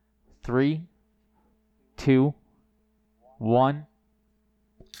3, 2, 1.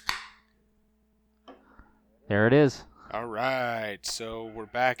 There it is. All right, so we're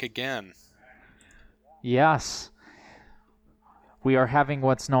back again. Yes. We are having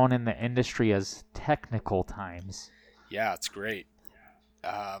what's known in the industry as technical times. Yeah, it's great.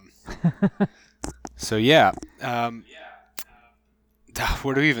 So yeah,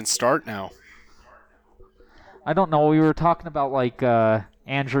 where do we even start now? I don't know. We were talking about like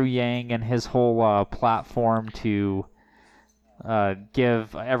Andrew Yang and his whole platform to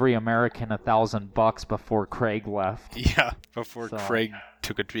give every American $1,000 before Craig left. Yeah, before Craig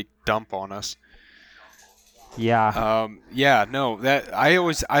took a big dump on us. Yeah. Yeah, no, that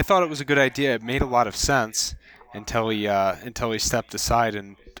I thought it was a good idea. It made a lot of sense until he stepped aside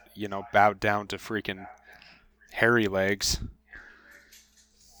and bowed down to freaking hairy legs.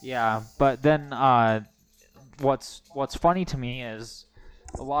 Yeah, but then what's funny to me is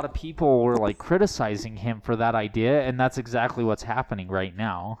a lot of people were like criticizing him for that idea, and that's exactly what's happening right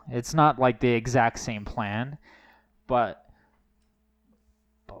now. It's not like the exact same plan, but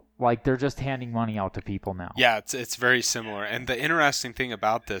like they're just handing money out to people now. Yeah, it's very similar. And the interesting thing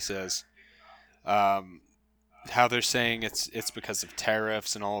about this is how they're saying it's because of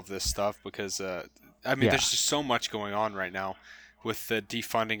tariffs and all of this stuff, because there's just so much going on right now with the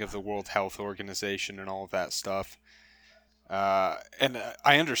defunding of the World Health Organization and all of that stuff. And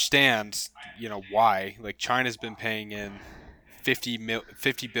I understand, why. Like, China's been paying in 50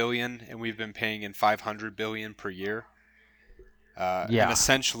 billion, and we've been paying in 500 billion per year. And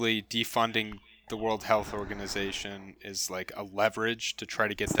essentially defunding the World Health Organization is like a leverage to try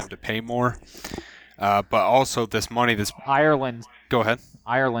to get them to pay more. But also this money, Ireland. Go ahead.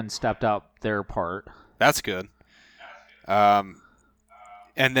 Ireland stepped up their part. That's good.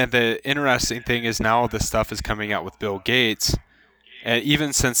 And then the interesting thing is now this stuff is coming out with Bill Gates. And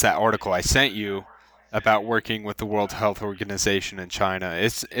even since that article I sent you about working with the World Health Organization in China,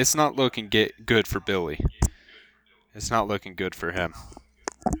 it's not looking good for Billy. It's not looking good for him.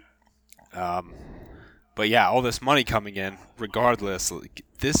 But yeah, all this money coming in, regardless, like,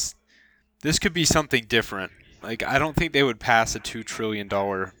 this could be something different. Like, I don't think they would pass a $2 trillion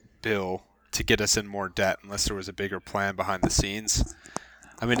bill to get us in more debt unless there was a bigger plan behind the scenes.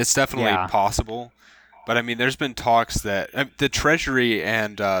 I mean, it's definitely possible, but I mean, there's been talks that the Treasury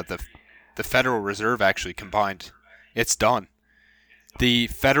and the Federal Reserve actually combined. It's done. The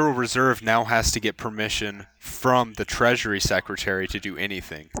Federal Reserve now has to get permission from the Treasury Secretary to do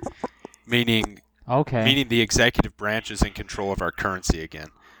anything, meaning the executive branch is in control of our currency again,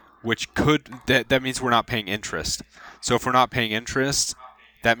 which that means we're not paying interest. So if we're not paying interest,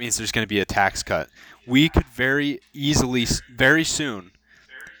 that means there's going to be a tax cut. We could very easily, very soon,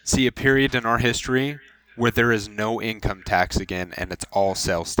 see a period in our history where there is no income tax again, and it's all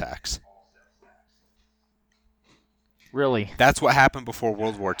sales tax. Really? That's what happened before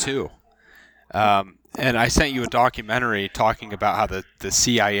World War II. And I sent you a documentary talking about how the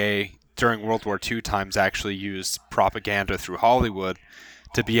CIA during World War II times actually used propaganda through Hollywood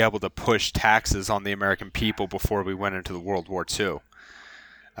to be able to push taxes on the American people before we went into the World War II.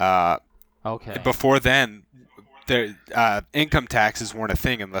 Before then, income taxes weren't a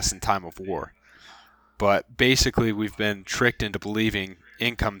thing unless in time of war. But basically, we've been tricked into believing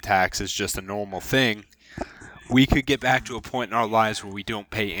income tax is just a normal thing. We could get back to a point in our lives where we don't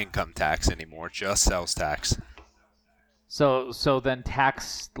pay income tax anymore, just sales tax. So then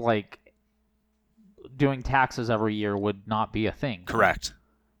tax, like, doing taxes every year would not be a thing. Correct.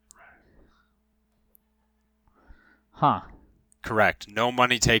 Huh. Correct. No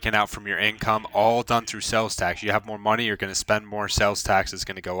money taken out from your income, all done through sales tax. You have more money, you're going to spend more, sales tax is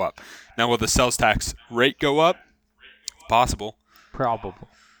going to go up. Now, will the sales tax rate go up? Possible. Probable.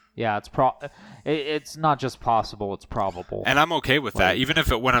 Yeah, it's not just possible, it's probable. And I'm okay with that. Even if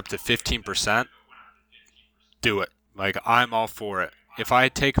it went up to 15%, do it. Like, I'm all for it. If I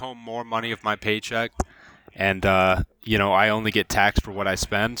take home more money of my paycheck and, I only get taxed for what I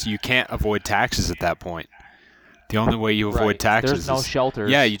spend, you can't avoid taxes at that point. The only way you avoid taxes There's no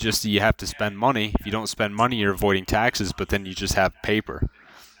shelters. Yeah, you have to spend money. If you don't spend money, you're avoiding taxes, but then you just have paper.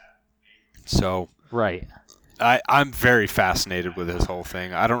 So right. I'm very fascinated with this whole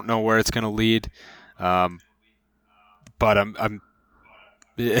thing. I don't know where it's going to lead, but I'm.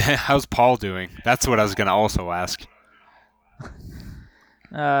 How's Paul doing? That's what I was going to also ask.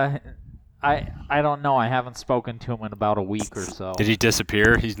 I don't know. I haven't spoken to him in about a week or so. Did he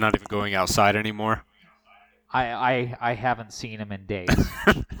disappear? He's not even going outside anymore? I haven't seen him in days.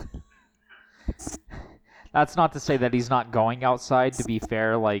 That's not to say that he's not going outside. To be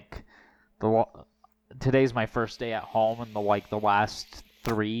fair, like today's my first day at home, and the last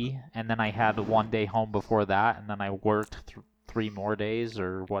 3, and then I had 1 day home before that, and then I worked 3 more days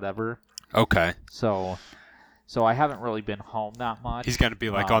or whatever. Okay. So I haven't really been home that much. He's going to be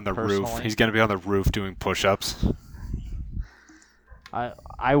like on the roof. personally. He's going to be on the roof doing push-ups.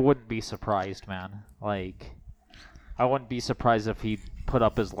 I wouldn't be surprised, man. Like, I wouldn't be surprised if he put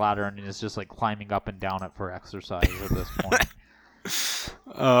up his ladder and is just like climbing up and down it for exercise at this point.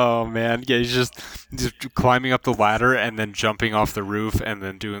 Oh man, yeah, he's just climbing up the ladder and then jumping off the roof and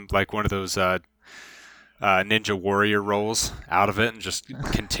then doing like one of those Ninja Warrior rolls out of it and just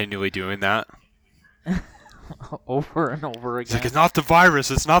continually doing that. Over and over again. He's like, it's not the virus,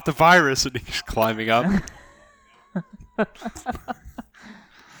 and he's climbing up.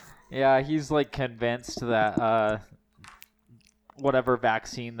 Yeah, he's like convinced that whatever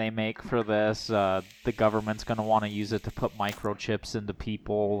vaccine they make for this, the government's going to want to use it to put microchips into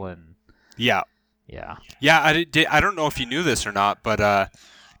people, and Yeah. I don't know if you knew this or not, but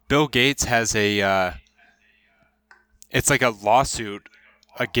Bill Gates has it's like a lawsuit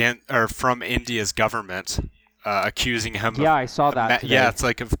from India's government accusing him. Yeah, I saw that. Today. Yeah, it's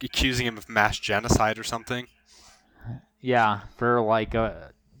like accusing him of mass genocide or something. Yeah, for like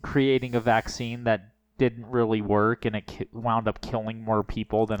creating a vaccine that didn't really work, and it wound up killing more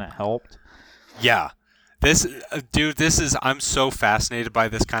people than it helped. Yeah. I'm so fascinated by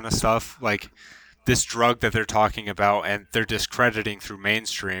this kind of stuff. Like, this drug that they're talking about and they're discrediting through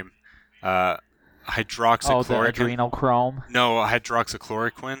mainstream, hydroxychloroquine. Oh, the adrenochrome? No,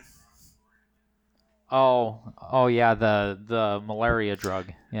 hydroxychloroquine. Oh yeah, the malaria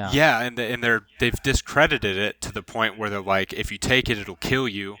drug. Yeah. Yeah, and they've discredited it to the point where they're like, if you take it, it'll kill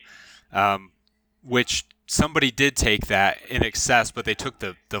you. Which somebody did take that in excess, but they took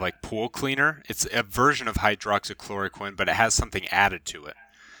the like pool cleaner. It's a version of hydroxychloroquine, but it has something added to it.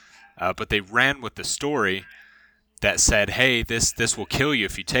 But they ran with the story that said, hey, this will kill you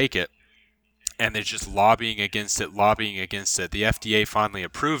if you take it. And they're just lobbying against it. The FDA finally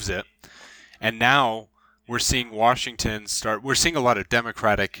approves it. And now we're seeing Washington we're seeing a lot of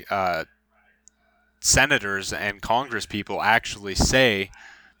Democratic senators and Congress people actually say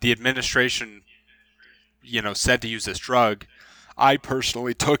the administration, said to use this drug. I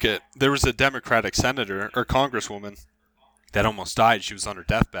personally took it. There was a Democratic senator or congresswoman that almost died. She was on her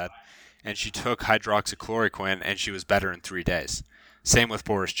deathbed, and she took hydroxychloroquine, and she was better in 3 days. Same with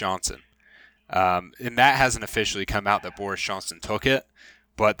Boris Johnson. And that hasn't officially come out that Boris Johnson took it,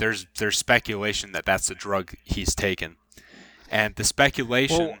 but there's speculation that that's the drug he's taken. And the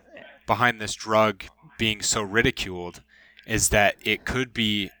speculation behind this drug being so ridiculed is that it could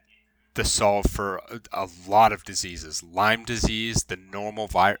be the solve for a lot of diseases. Lyme disease, the normal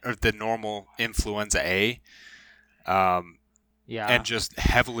influenza A, and just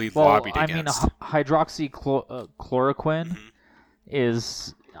heavily lobbied against. Hydroxychloroquine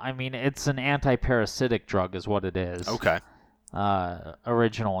is, it's an anti-parasitic drug is what it is. Okay.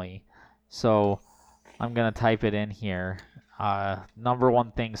 Originally. So I'm going to type it in here. Number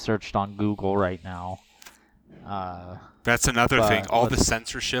one thing searched on Google right now. That's another thing. All the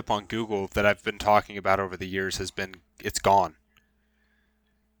censorship on Google that I've been talking about over the years it's gone.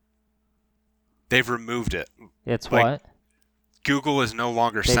 They've removed it. It's what? Google is no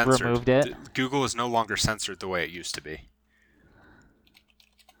longer censored. They've removed it? Google is no longer censored the way it used to be.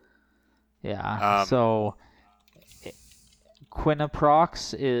 Yeah. So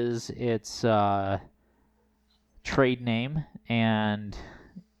Quinaprox is its trade name, and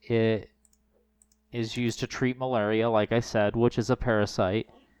it is used to treat malaria, like I said, which is a parasite.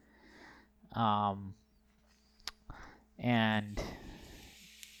 And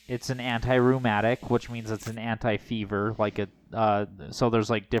it's an anti-rheumatic, which means it's an anti-fever. So there's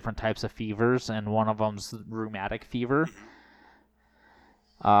like different types of fevers, and one of them's rheumatic fever,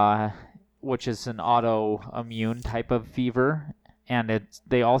 which is an autoimmune type of fever. And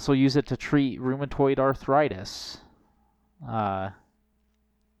they also use it to treat rheumatoid arthritis.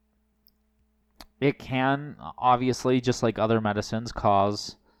 It can, obviously, just like other medicines,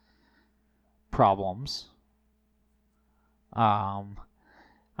 cause problems. I'm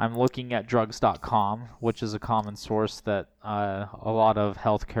looking at drugs.com, which is a common source that a lot of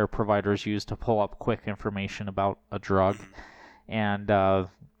healthcare providers use to pull up quick information about a drug. And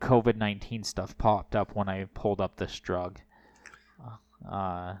COVID-19 stuff popped up when I pulled up this drug.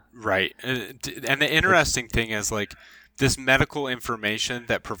 Right. And the interesting thing is, like, this medical information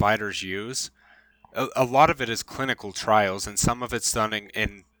that providers use, a lot of it is clinical trials, and some of it's done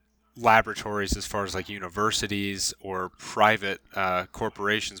in laboratories as far as like universities or private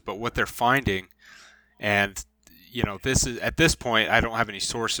corporations. But what they're finding, and this is, at this point, I don't have any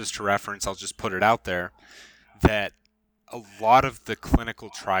sources to reference, I'll just put it out there, that a lot of the clinical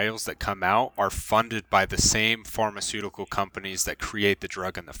trials that come out are funded by the same pharmaceutical companies that create the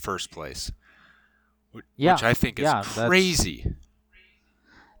drug in the first place, Yeah, which I think is yeah, crazy.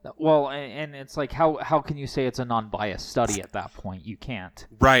 well, and it's like how can you say it's a non-biased study at that point? You can't.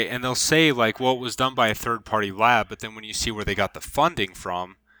 Right, and they'll say like, well, it was done by a third-party lab, but then when you see where they got the funding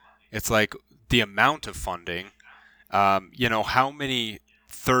from, it's like the amount of funding. How many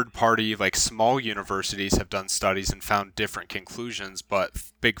third-party, like small universities have done studies and found different conclusions, but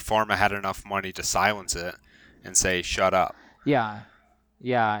big pharma had enough money to silence it and say, shut up. Yeah,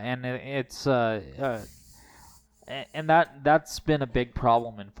 yeah, and and that's been a big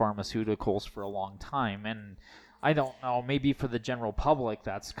problem in pharmaceuticals for a long time. And I don't know, maybe for the general public,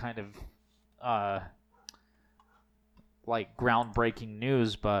 that's kind of like groundbreaking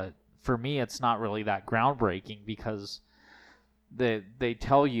news, but for me, it's not really that groundbreaking because they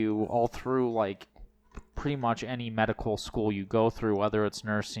tell you all through like pretty much any medical school you go through, whether it's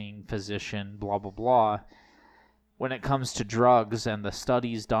nursing, physician, blah blah blah, when it comes to drugs and the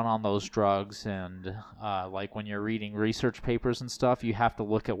studies done on those drugs, and like when you're reading research papers and stuff, you have to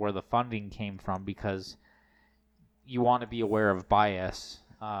look at where the funding came from because you want to be aware of bias.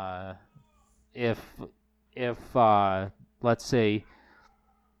 If let's say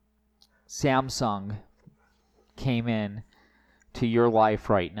Samsung came in to your life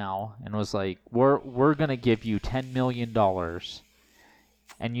right now and was like, we're gonna give you $10 million,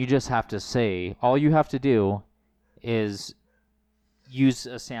 and you just have to say, all you have to do is use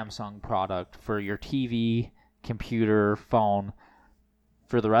a Samsung product for your TV, computer, phone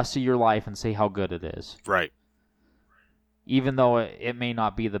for the rest of your life and say how good it is. Right. Even though it may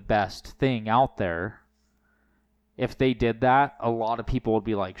not be the best thing out there, if they did that, a lot of people would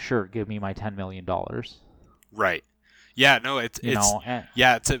be like, sure, give me my $10 million. Right. Yeah, no, it's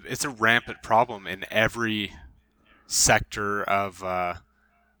a rampant problem in every sector of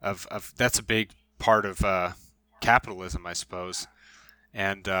that's a big part of capitalism, I suppose.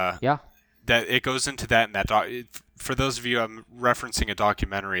 And yeah, that it goes into that, and for those of you, I'm referencing a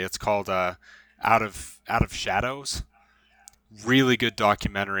documentary. It's called Out of Shadows. Really good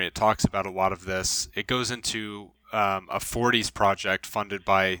documentary. It talks about a lot of this. It goes into a 40s project funded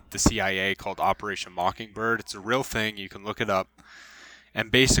by the CIA called Operation Mockingbird. It's a real thing. You can look it up. And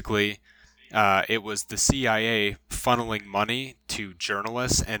basically, it was the CIA funneling money to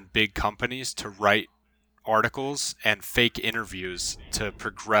journalists and big companies to write articles and fake interviews to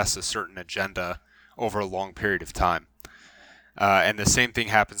progress a certain agenda over a long period of time. And the same thing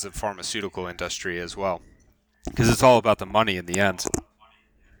happens in the pharmaceutical industry as well, because it's all about the money in the end.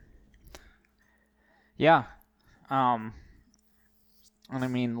 Yeah. And I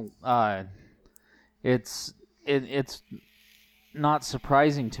mean, it's not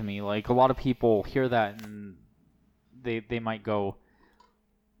surprising to me. Like, a lot of people hear that and they might go,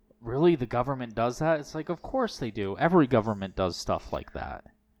 really, the government does that? It's like, of course they do. Every government does stuff like that,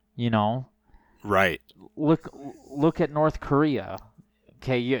 you know? Right. Look at North Korea.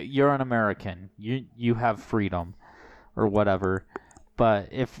 Okay, you're an American. You have freedom or whatever. But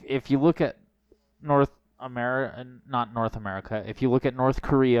if you look at not North America, if you look at North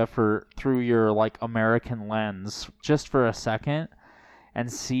Korea through your like American lens just for a second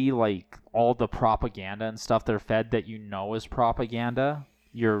and see like all the propaganda and stuff they're fed that you know is propaganda,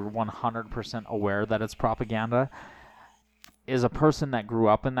 you're 100% aware that it's propaganda. Is a person that grew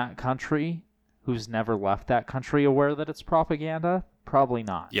up in that country who's never left that country aware that it's propaganda? Probably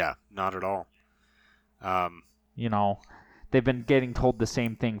not. Yeah, not at all. You know, they've been getting told the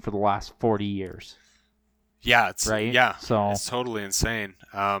same thing for the last 40 years. Yeah, it's right. Yeah, so it's totally insane.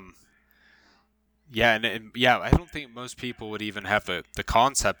 Yeah, and I don't think most people would even have the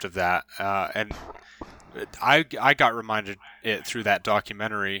concept of that. And I got reminded it through that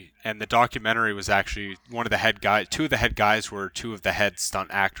documentary, and the documentary was actually one of the head guys. Two of the head guys were two of the head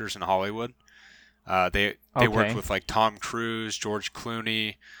stunt actors in Hollywood. They worked with like Tom Cruise, George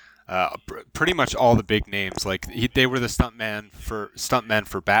Clooney, pretty much all the big names. Like they were the stuntmen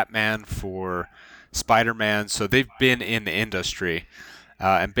for Batman, for Spider-Man. So they've been in the industry.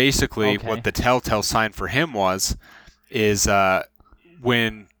 And basically what the telltale sign for him is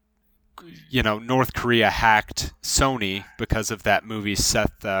when North Korea hacked Sony because of that movie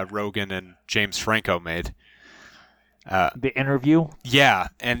Seth Rogen and James Franco made. The Interview? Yeah,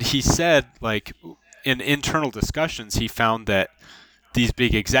 and he said, like, in internal discussions, he found that these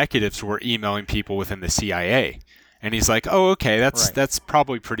big executives were emailing people within the CIA. And he's like, oh, okay, that's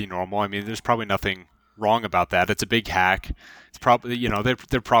probably pretty normal. I mean, there's probably nothing wrong about that. It's a big hack. It's probably,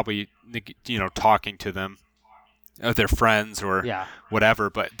 they're probably, talking to them, their friends or whatever.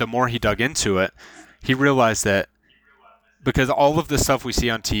 But the more he dug into it, he realized that because all of the stuff we see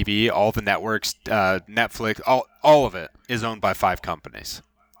on TV, all the networks, Netflix, all of it is owned by 5 companies.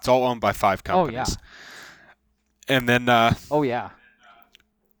 It's all owned by 5 Oh yeah. companies. And then Oh yeah.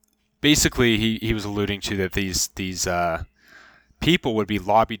 basically he was alluding to that these people would be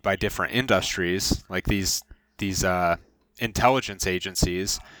lobbied by different industries, like these intelligence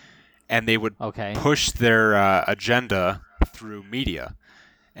agencies, and they would Okay. push their agenda through media.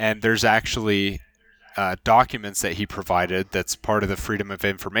 And there's actually documents that he provided that's part of the Freedom of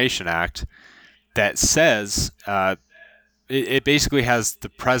Information Act that says it basically has the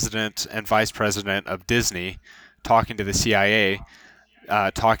president and vice president of Disney talking to the CIA,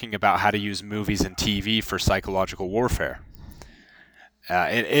 talking about how to use movies and TV for psychological warfare.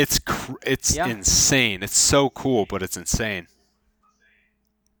 It's Yeah. insane. It's so cool, but it's insane.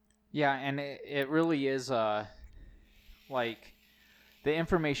 Yeah, and it really is like the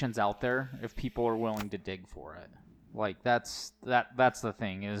information's out there if people are willing to dig for it. Like that's the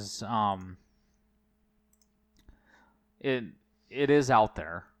thing is it is out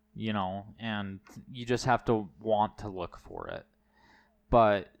there, you know, and you just have to want to look for it.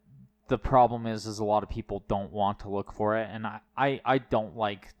 But the problem is a lot of people don't want to look for it, and I don't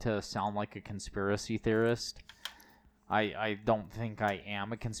like to sound like a conspiracy theorist. I don't think I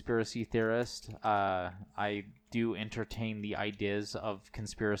am a conspiracy theorist. I do entertain the ideas of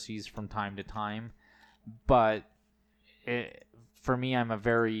conspiracies from time to time, but for me, I'm a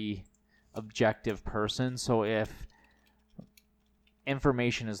very objective person, so if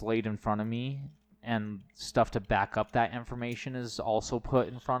information is laid in front of me and stuff to back up that information is also put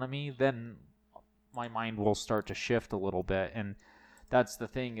in front of me, then my mind will start to shift a little bit. And that's the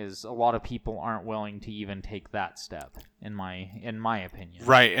thing is a lot of people aren't willing to even take that step, in my opinion.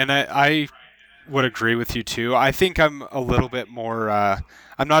 Right, and I would agree with you too. I think I'm a little bit more.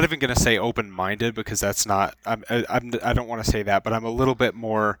 I'm not even going to say open-minded because that's not. I don't want to say that, but I'm a little bit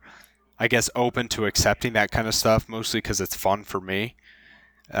more, I guess, open to accepting that kind of stuff, mostly because it's fun for me.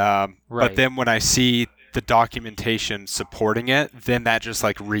 But Right. then when I see the documentation supporting it, then that just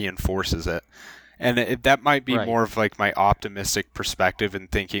like reinforces it. And that might be Right. more of like my optimistic perspective and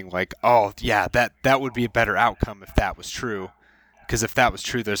thinking like, oh yeah, that would be a better outcome if that was true. Because if that was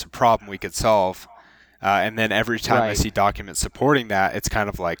true, there's a problem we could solve. And then every time I Right. see documents supporting that, it's kind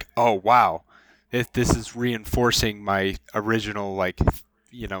of like, oh wow, this is reinforcing my original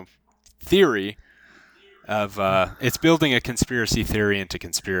theory of it's building a conspiracy theory into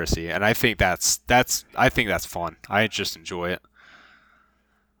conspiracy, and I think that's fun. I just enjoy it.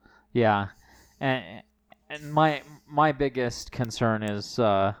 Yeah. And my biggest concern is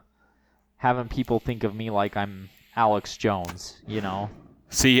having people think of me like I'm Alex Jones, you know,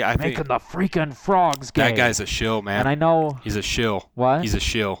 See, I think making the freaking frogs gay. that guy's a shill, man. And I know He's a shill. what? He's a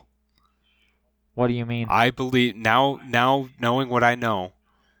shill. What do you mean? I believe now knowing what I know,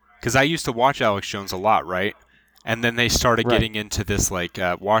 because I used to watch Alex Jones a lot, right? And then they started Right. getting into this,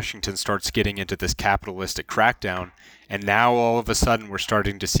 Washington starts getting into this capitalistic crackdown, and now all of a sudden we're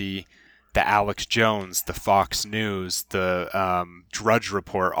starting to see the Alex Jones, the Fox News, the Drudge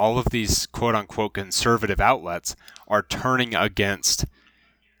Report, all of these quote-unquote conservative outlets are turning against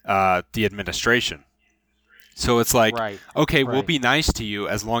the administration. So it's like, Right. okay, we'll Right. be nice to you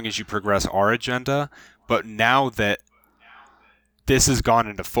as long as you progress our agenda, but now that this has gone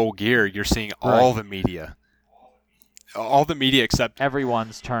into full gear, you're seeing all the media except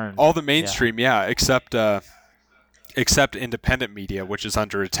Everyone's turn. all the mainstream, except independent media, which is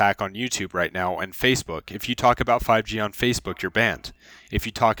under attack on YouTube right now and Facebook. If you talk about 5G on Facebook, you're banned. If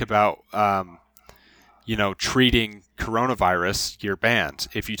you talk about treating coronavirus, you're banned.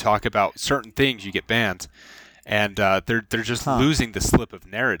 If you talk about certain things, you get banned. And they're just losing the slip of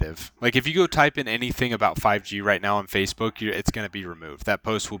narrative. Like if you go type in anything about 5G right now on Facebook, it's going to be removed. That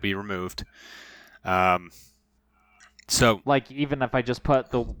post will be removed. So like even if I just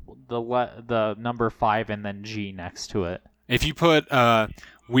put the number 5 and then G next to it. if you put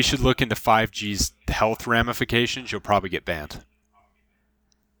we should look into 5G's health ramifications, you'll probably get banned.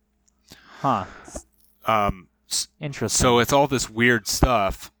 Huh. Interesting. So it's all this weird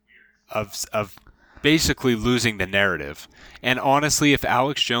stuff of basically losing the narrative. And honestly, if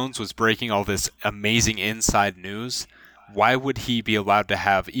Alex Jones was breaking all this amazing inside news, why would he be allowed to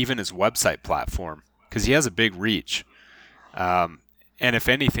have even his website platform? Because he has a big reach. And if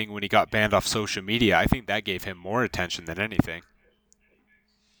anything, when he got banned off social media, I think that gave him more attention than anything.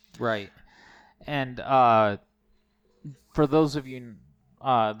 Right. And for those of you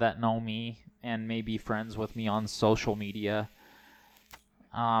that know me and may be friends with me on social media,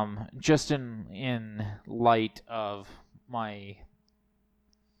 just in light of my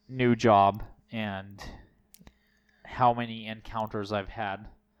new job and how many encounters I've had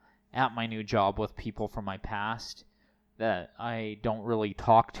at my new job with people from my past that I don't really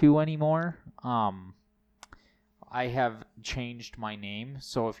talk to anymore. I have changed my name,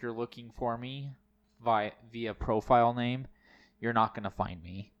 so if you're looking for me via profile name, you're not going to find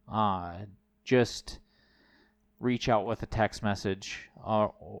me. Just reach out with a text message,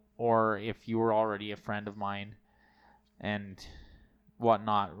 or if you were already a friend of mine and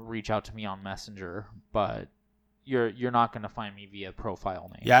whatnot, reach out to me on Messenger. But you're not going to find me via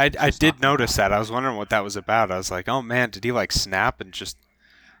profile name. Yeah, I did notice that. I was wondering what that was about. I was like, oh man, did he like snap and just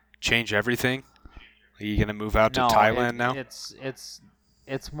change everything? Are you gonna move out to Thailand now?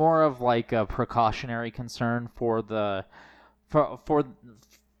 It's more of like a precautionary concern for the for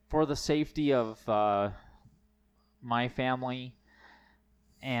the safety of my family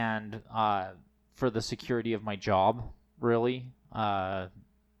and for the security of my job, really,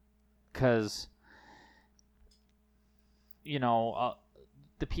 because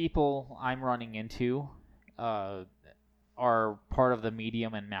the people I'm running into are part of the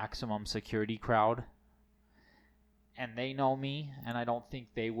medium and maximum security crowd. And they know me, and I don't think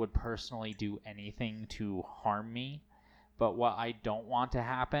they would personally do anything to harm me. But what I don't want to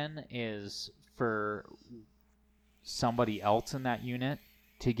happen is for somebody else in that unit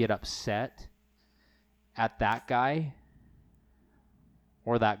to get upset at that guy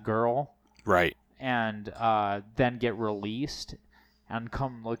or that girl. Right. And then get released and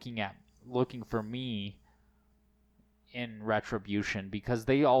come looking for me in retribution, because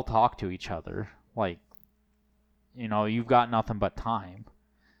they all talk to each other. Like, you've got nothing but time.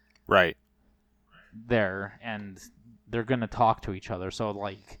 Right. There, and they're going to talk to each other. So,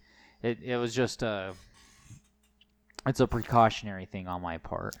 like, it was just it's a precautionary thing on my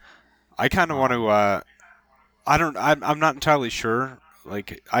part. I kind of want to, I'm not entirely sure.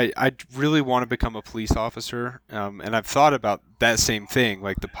 Like, I really want to become a police officer. And I've thought about that same thing,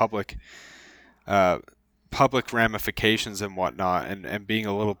 like the public ramifications and whatnot, and being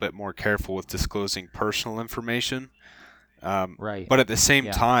a little bit more careful with disclosing personal information. Right. But at the same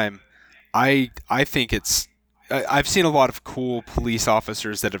time, I think I've seen a lot of cool police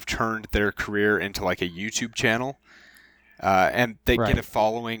officers that have turned their career into like a YouTube channel, and they get a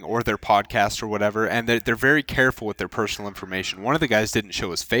following, or their podcast or whatever, and they're very careful with their personal information. One of the guys didn't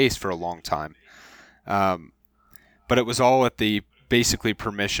show his face for a long time, but it was all at the basically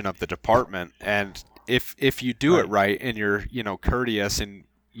permission of the department. And if you do it right, and you're courteous, and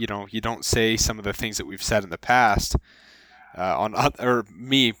you don't say some of the things that we've said in the past, or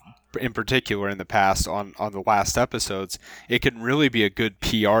me in particular in the past on the last episodes, it can really be a good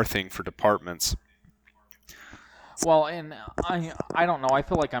PR thing for departments. Well, and I don't know. I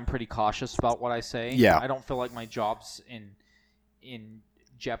feel like I'm pretty cautious about what I say. Yeah. I don't feel like my job's in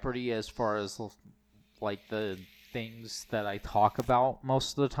jeopardy as far as like the things that I talk about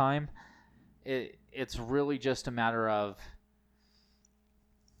most of the time. It's really just a matter of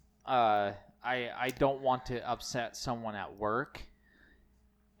I don't want to upset someone at work,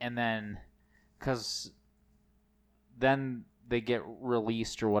 and then because then they get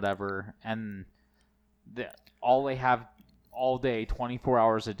released or whatever, and all they have all day, 24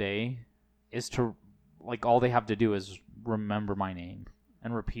 hours a day, is to, like, all they have to do is remember my name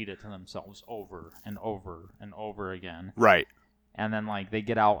and repeat it to themselves over and over and over again. Right. And then, like, they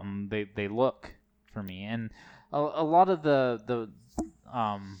get out and they look for me. And a lot of the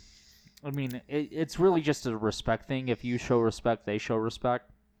I mean, it's really just a respect thing. If you show respect, they show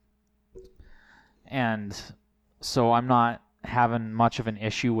respect. And so I'm not having much of an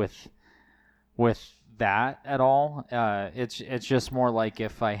issue with that at all. It's just more like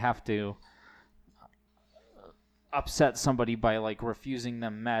if I have to upset somebody by like refusing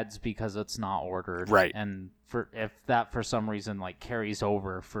them meds because it's not ordered, right? And if that for some reason like carries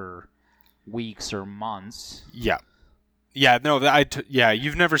over for weeks or months, you've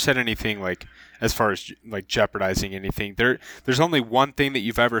never said anything like as far as like jeopardizing anything. There's only one thing that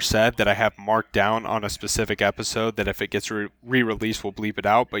you've ever said that I have marked down on a specific episode that if it gets re-released we'll bleep it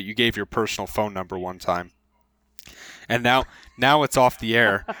out, but you gave your personal phone number one time, and now it's off the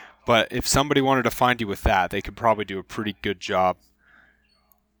air. But if somebody wanted to find you with that, they could probably do a pretty good job.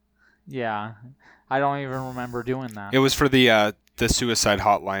 Yeah, I don't even remember doing that. It was for the suicide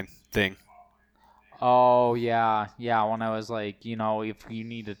hotline thing. Oh, yeah. When I was like, if you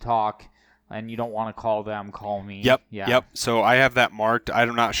need to talk and you don't want to call them, call me. Yep. So I have that marked.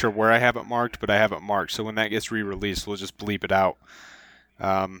 I'm not sure where I have it marked, but I have it marked. So when that gets re-released, we'll just bleep it out.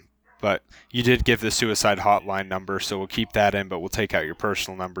 But you did give the suicide hotline number, so we'll keep that in, but we'll take out your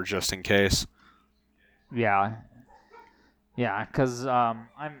personal number just in case. Yeah, because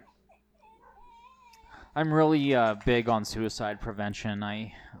I'm really big on suicide prevention.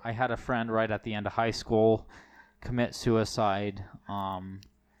 I had a friend right at the end of high school commit suicide.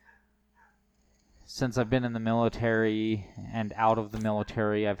 Since I've been in the military and out of the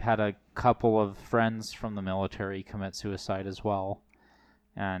military, I've had a couple of friends from the military commit suicide as well.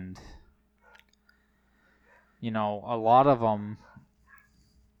 And, a lot of them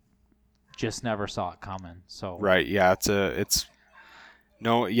just never saw it coming. So Right. Yeah. It's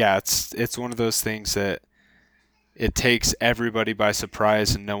no. Yeah. It's one of those things that it takes everybody by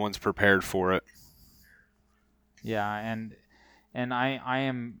surprise and no one's prepared for it. yeah, and I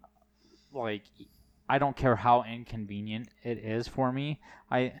am like, I don't care how inconvenient it is for me.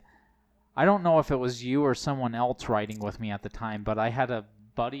 I don't know if it was you or someone else riding with me at the time, but I had a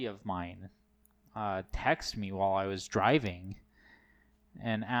buddy of mine text me while I was driving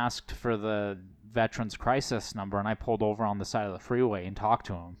and asked for the Veterans Crisis number, and I pulled over on the side of the freeway and talked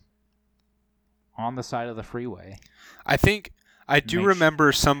to him on the side of the freeway. I think I do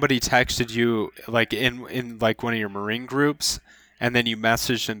remember somebody texted you like in like one of your Marine groups, and then you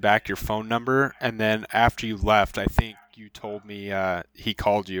messaged him back your phone number, and then after you left, I think you told me he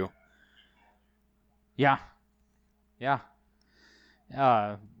called you. Yeah.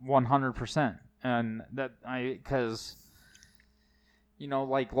 100%. And because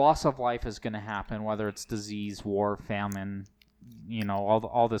like loss of life is going to happen, whether it's disease, war, famine,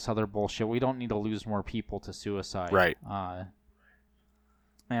 all this other bullshit. We don't need to lose more people to suicide. Right.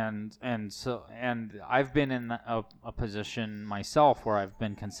 And I've been in a position myself where I've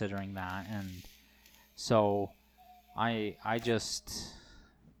been considering that, and so I just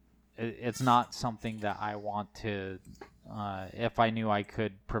it's not something that I want to. If I knew I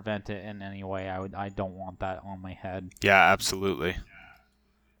could prevent it in any way, I don't want that on my head. Yeah, absolutely.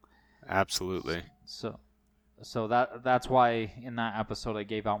 So that's why in that episode I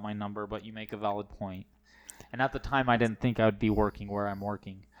gave out my number, but you make a valid point. And at the time I didn't think I would be working where I'm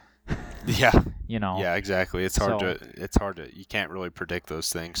working. Yeah. Yeah, exactly. It's hard to you can't really predict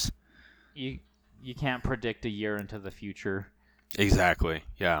those things. You can't predict a year into the future. Exactly.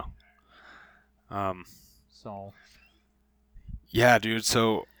 Yeah. So yeah, dude.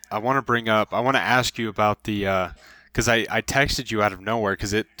 So I want to ask you about the because I texted you out of nowhere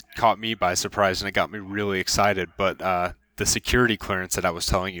because it caught me by surprise and it got me really excited. But the security clearance that I was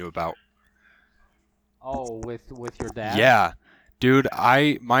telling you about. Oh, with your dad? Yeah, dude.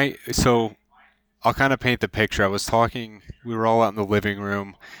 So I'll kind of paint the picture. I was talking. We were all out in the living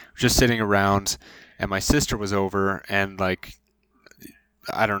room, just sitting around, and my sister was over, and like,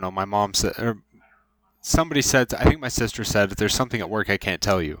 I don't know. My mom said, or somebody said, I think my sister said, "There's something at work I can't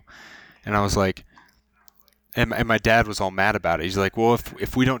tell you," and I was like. And my dad was all mad about it. He's like, well,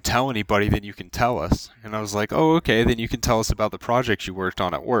 if we don't tell anybody, then you can tell us. And I was like, oh, okay, then you can tell us about the project you worked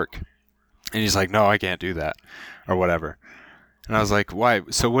on at work. And he's like, no, I can't do that, or whatever. And I was like, why?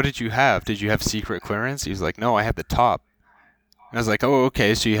 So what did you have? Did you have secret clearance? He's like, no, I had the top. And I was like, oh,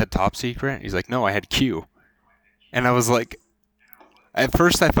 okay, so you had top secret? He's like, no, I had Q. And I was like, at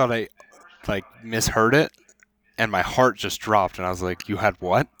first I thought I misheard it, and my heart just dropped. And I was like, you had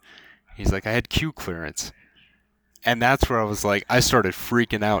what? He's like, I had Q clearance. And that's where I was like, I started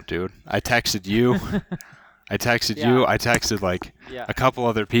freaking out, dude. I texted you. I texted like a couple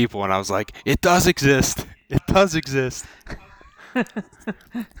other people, and I was like, it does exist. It does exist.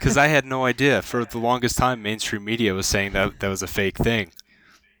 Because I had no idea. For the longest time, mainstream media was saying that was a fake thing.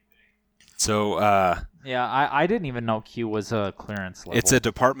 So, yeah, I didn't even know Q was a clearance level. It's a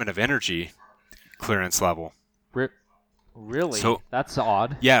Department of Energy clearance level. Really? So, that's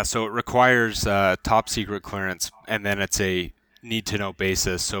odd. Yeah, so it requires top secret clearance, and then it's a need-to-know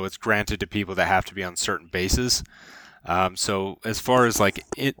basis, so it's granted to people that have to be on certain bases. So as far as like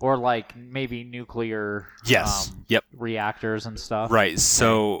it, or like maybe nuclear reactors and stuff. Right.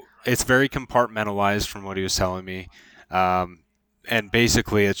 So it's very compartmentalized from what he was telling me. And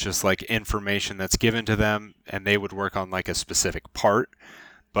basically it's just like information that's given to them, and they would work on like a specific part.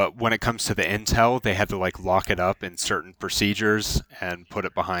 But when it comes to the intel, they had to like lock it up in certain procedures and put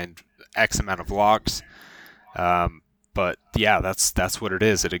it behind X amount of locks. But yeah, that's what it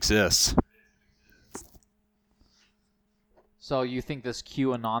is. It exists. So you think this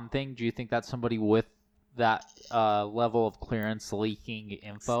QAnon thing? Do you think that's somebody with that level of clearance leaking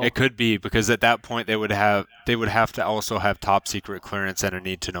info? It could be, because at that point they would have to also have top secret clearance and a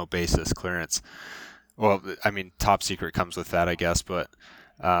need to know basis clearance. Well, I mean, top secret comes with that, I guess, but.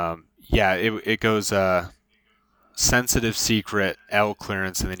 It goes sensitive secret, L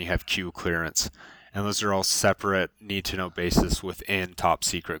clearance, and then you have Q clearance. And those are all separate need-to-know basis within top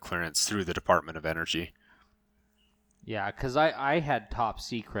secret clearance through the Department of Energy. Yeah, because I had top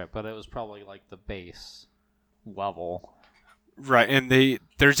secret, but it was probably like the base level. Right, and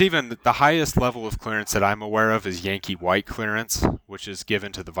there's even the highest level of clearance that I'm aware of is Yankee White clearance, which is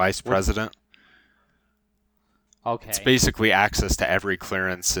given to the vice president. Okay. It's basically access to every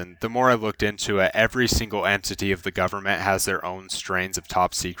clearance, and the more I looked into it, every single entity of the government has their own strains of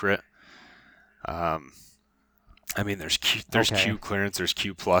top secret. I mean, there's Q clearance, there's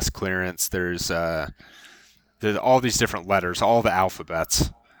Q plus clearance, there's all these different letters, all the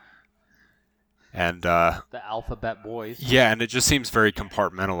alphabets. And the alphabet boys. Yeah, and it just seems very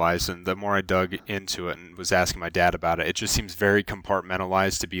compartmentalized. And the more I dug into it and was asking my dad about it, it just seems very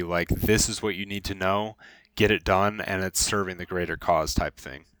compartmentalized to be like, this is what you need to know, get it done, and it's serving the greater cause type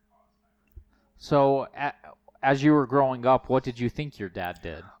thing. So, as you were growing up, what did you think your dad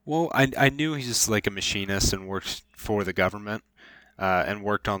did? Well, I knew he's like a machinist and worked for the government and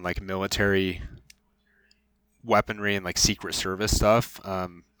worked on like military weaponry and like Secret Service stuff.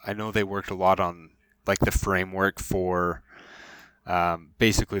 I know they worked a lot on like the framework for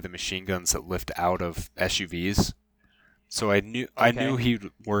basically the machine guns that lift out of SUVs. So I knew he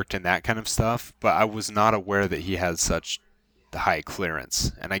worked in that kind of stuff, but I was not aware that he had such high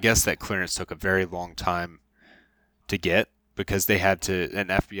clearance. And I guess that clearance took a very long time to get because an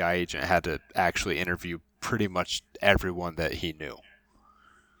FBI agent had to actually interview pretty much everyone that he knew.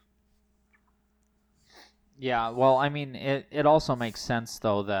 Yeah, well, I mean, it also makes sense,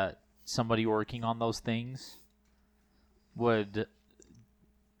 though, that somebody working on those things would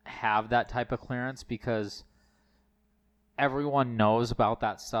have that type of clearance because everyone knows about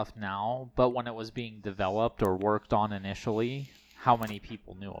that stuff now, but when it was being developed or worked on initially, how many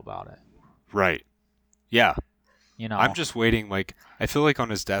people knew about it? Right. Yeah. You know, I'm just waiting, like, I feel like on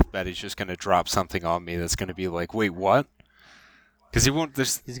his deathbed he's just going to drop something on me that's going to be like, wait, what? Because he won't.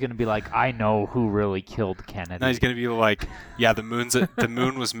 He's gonna be like, I know who really killed Kennedy. No, he's gonna be like, yeah, the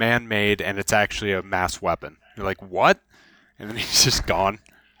moon was man-made and it's actually a mass weapon. You're like, what? And then he's just gone.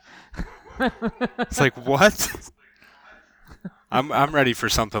 It's like, what? I'm ready for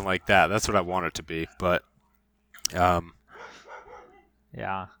something like that. That's what I want it to be. But, yeah.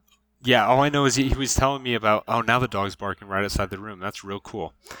 Yeah. All I know is he was telling me about. Oh, now the dog's barking right outside the room. That's real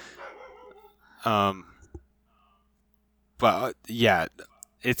cool. But yeah,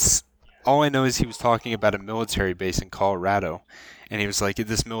 it's all I know is he was talking about a military base in Colorado, and he was like,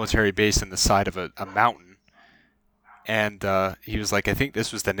 this military base in the side of a mountain, and he was like, I think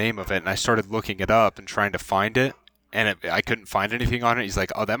this was the name of it, and I started looking it up and trying to find it, and I couldn't find anything on it. He's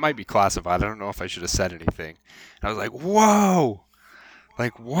like, oh, that might be classified. I don't know if I should have said anything. And I was like, whoa,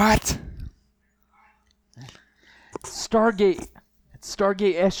 like what? Stargate. It's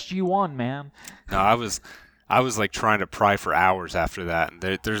Stargate SG-1, man. No, I was like trying to pry for hours after that,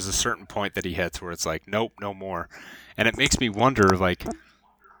 and there's a certain point that he hits where it's like, nope, no more. And it makes me wonder, like,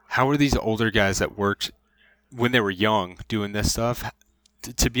 how are these older guys that worked when they were young doing this stuff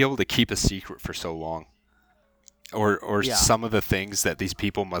to be able to keep a secret for so long? Or Yeah. Some of the things that these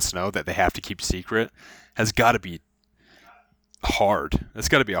people must know that they have to keep secret has got to be hard. That's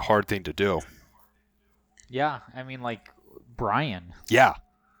got to be a hard thing to do. Yeah, I mean, like, Brian. Yeah.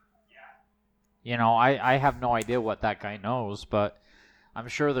 You know, I have no idea what that guy knows, but I'm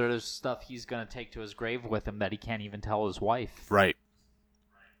sure there's stuff he's going to take to his grave with him that he can't even tell his wife. Right.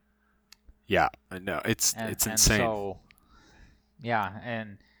 Yeah, no, it's insane. So, yeah,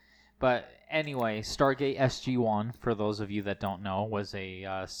 but anyway, Stargate SG-1, for those of you that don't know, was a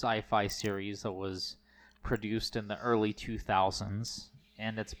sci-fi series that was produced in the early 2000s,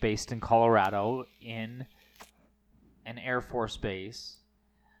 and it's based in Colorado in an Air Force base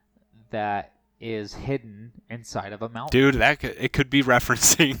that is hidden inside of a mountain. Dude, it could be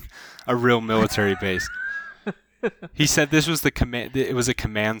referencing a real military base. He said this was it was a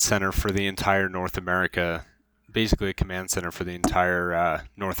command center for the entire North America, basically a command center for the entire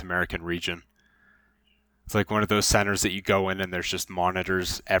North American region. It's like one of those centers that you go in and there's just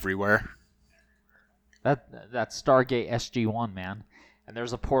monitors everywhere. That's Stargate SG-1, man. And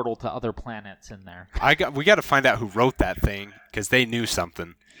there's a portal to other planets in there. We got to find out who wrote that thing because they knew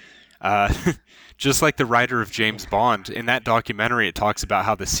something. Just like the writer of James Bond, in that documentary it talks about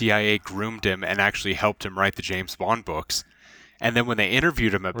how the CIA groomed him and actually helped him write the James Bond books. And then when they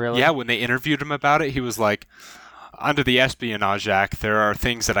interviewed him, when they interviewed him about it, he was like, under the Espionage Act, there are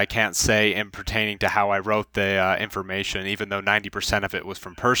things that I can't say in pertaining to how I wrote the information, even though 90% of it was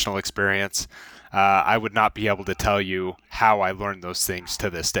from personal experience. I would not be able to tell you how I learned those things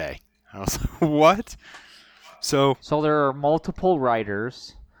to this day. I was like, what? So there are multiple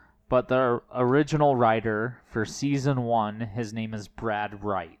writers, but the original writer for season 1, his name is Brad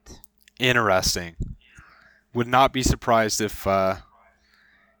Wright. Interesting. would not be surprised if the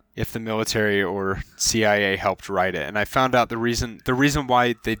military or CIA helped write it. And I found out the reason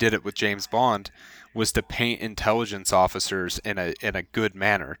why they did it with James Bond was to paint intelligence officers in a good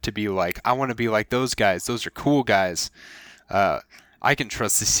manner, to be like, I want to be like those guys. Those are cool guys. I can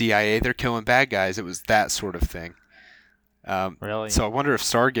trust the CIA. They're killing bad guys. It was that sort of thing. Really? So I wonder if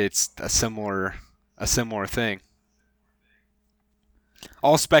Stargate's a similar thing.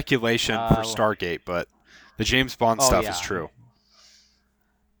 All speculation for Stargate, but the James Bond stuff is true.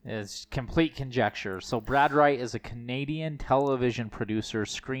 It's complete conjecture. So Brad Wright is a Canadian television producer,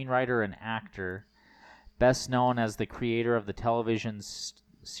 screenwriter, and actor, best known as the creator of the television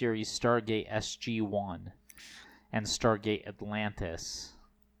series Stargate SG-1 and Stargate Atlantis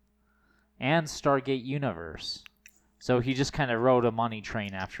and Stargate Universe. So he just kind of rode a money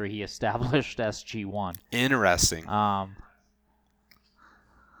train after he established SG-1. Interesting.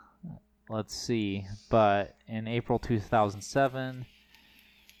 Let's see. But in April 2007,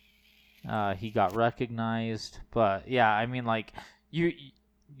 he got recognized. But yeah, I mean, like,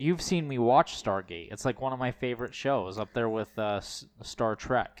 you've seen me watch Stargate. It's like one of my favorite shows, up there with Star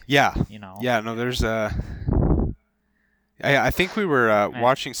Trek. Yeah. You know. Yeah. No, there's I think we were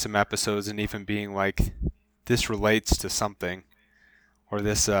watching some episodes and even being like, this relates to something, or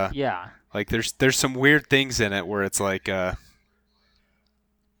this. Yeah. Like there's some weird things in it where it's like.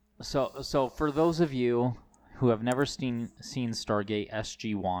 So for those of you who have never seen Stargate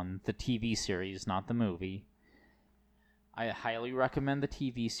SG-1, the TV series, not the movie, I highly recommend the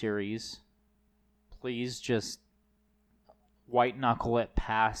TV series. Please just white knuckle it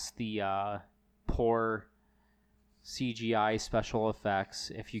past the poor CGI special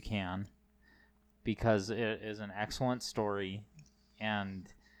effects if you can, because it is an excellent story, and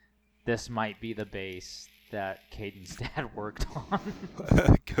this might be the base that Caden's dad worked on.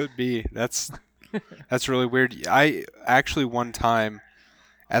 Could be. That's really weird. I actually one time,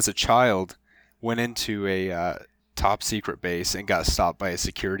 as a child, went into a top secret base and got stopped by a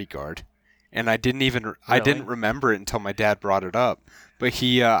security guard, and I didn't remember it until my dad brought it up. But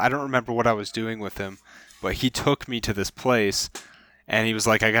he, I don't remember what I was doing with him, but he took me to this place. And he was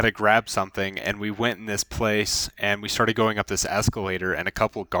like, I got to grab something. And we went in this place, and we started going up this escalator, and a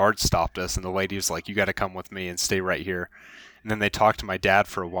couple of guards stopped us. And the lady was like, you got to come with me and stay right here. And then they talked to my dad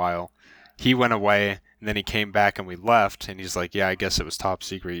for a while. He went away, and then he came back, and we left. And he's like, yeah, I guess it was top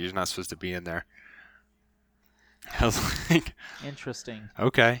secret. You're not supposed to be in there. I was like... Interesting.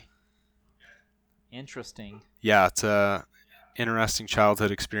 Okay. Interesting. Yeah, it's interesting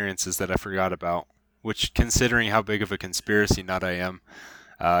childhood experiences that I forgot about. Which, considering how big of a conspiracy nut I am,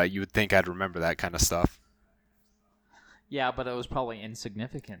 you would think I'd remember that kind of stuff. Yeah, but it was probably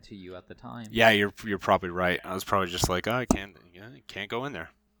insignificant to you at the time. Yeah, you're probably right. I was probably just like, oh, I can't go in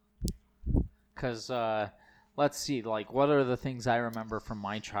there. Because, let's see, like, what are the things I remember from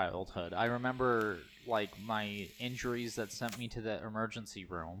my childhood? I remember, like, my injuries that sent me to the emergency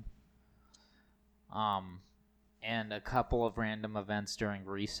room. And a couple of random events during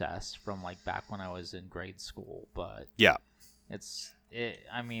recess from, like, back when I was in grade school. But yeah,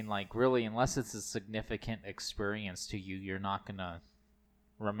 I mean, like, really, unless it's a significant experience to you, you're not going to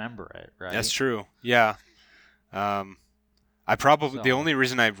remember it, right? That's true. Yeah. The only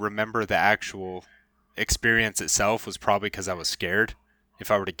reason I remember the actual experience itself was probably because I was scared, if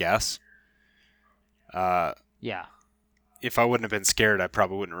I were to guess. Yeah. If I wouldn't have been scared, I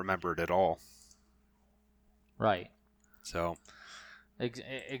probably wouldn't remember it at all. Right. So.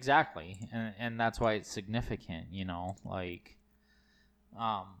 Exactly. And that's why it's significant, you know, like,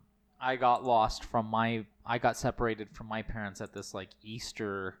 I got separated from my parents at this, like,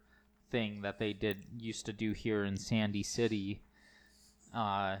 Easter thing that they used to do here in Sandy City.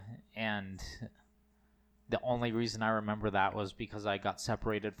 And the only reason I remember that was because I got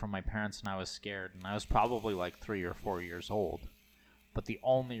separated from my parents and I was scared, and I was probably like 3 or 4 years old. But the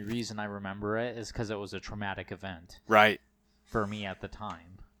only reason I remember it is because it was a traumatic event. Right. For me at the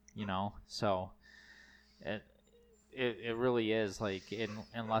time, you know? So it really is, like,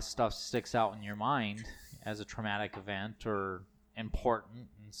 unless stuff sticks out in your mind as a traumatic event or important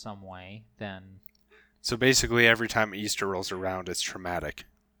in some way, then... So basically every time Easter rolls around, it's traumatic.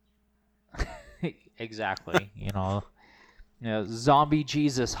 Exactly. You know, zombie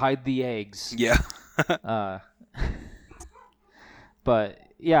Jesus, hide the eggs. Yeah. But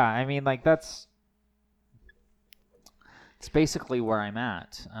yeah, I mean, like, it's basically where I'm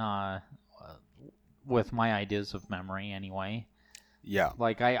at with my ideas of memory anyway. Yeah.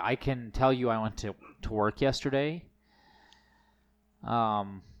 Like, I can tell you I went to work yesterday. I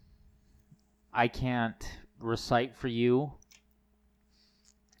can't recite for you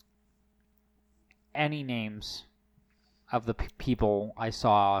any names of the people I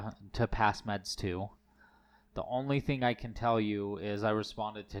saw to pass meds to. The only thing I can tell you is I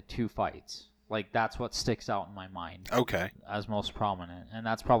responded to 2 fights. Like, that's what sticks out in my mind. Okay. As most prominent. And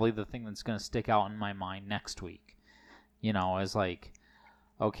that's probably the thing that's going to stick out in my mind next week. Is like,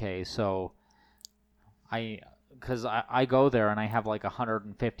 okay, so because I go there and I have like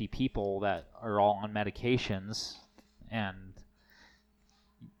 150 people that are all on medications, and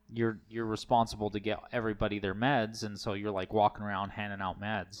you're responsible to get everybody their meds, and so you're like walking around handing out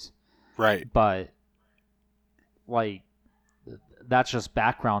meds. Right. But like, that's just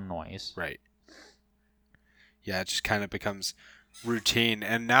background noise. Right. Yeah, it just kind of becomes routine.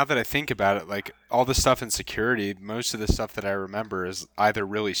 And now that I think about it, like all the stuff in security, most of the stuff that I remember is either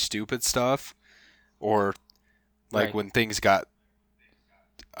really stupid stuff or like Right. when things got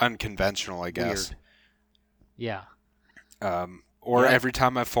unconventional, I guess. Weird. Yeah. Or Yeah. every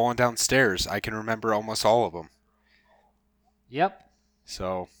time I've fallen downstairs, I can remember almost all of them. Yep.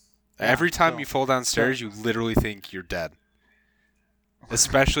 So Yeah, every time so- you fall downstairs, you literally think you're dead.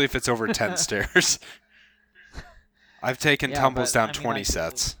 Especially if it's over 10 stairs. I've taken Yeah, tumbles but, down I mean, 20 like,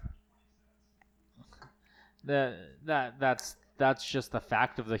 sets. That's just the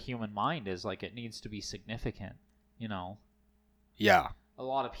fact of the human mind, is like it needs to be significant. Yeah. A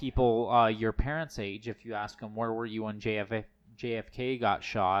lot of people your parents' age, if you ask them where were you when JFK got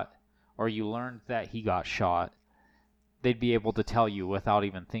shot, or you learned that he got shot, they'd be able to tell you without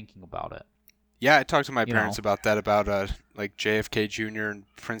even thinking about it. Yeah, I talked to my You parents know. about that, about like JFK Jr. and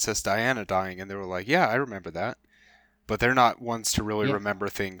Princess Diana dying, and they were like, yeah, I remember that. But they're not ones to really Yeah. remember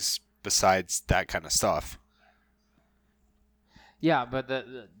things besides that kind of stuff. Yeah, but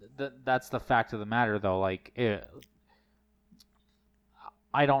that's the fact of the matter, though. Like,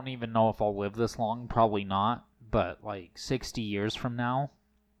 I don't even know if I'll live this long. Probably not. But like 60 years from now,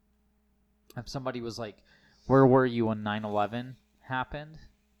 if somebody was like, "Where were you when 9/11 happened?"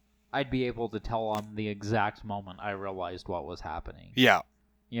 I'd be able to tell them the exact moment I realized what was happening. Yeah.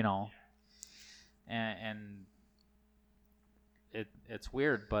 And it's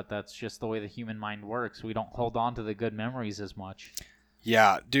weird, but that's just the way the human mind works. We don't hold on to the good memories as much.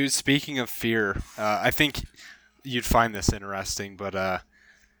 Yeah, dude, speaking of fear, I think you'd find this interesting, but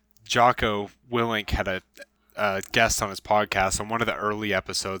Jocko Willink had a guest on his podcast on one of the early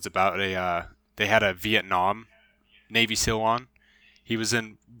episodes about they had a Vietnam Navy SEAL on. He was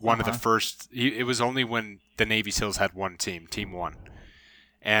in one of the first, it was only when the Navy SEALs had one team, Team 1.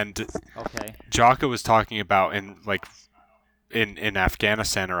 And Okay. Jocko was talking about in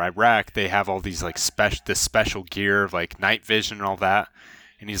Afghanistan or Iraq, they have all these like this special gear, like night vision and all that.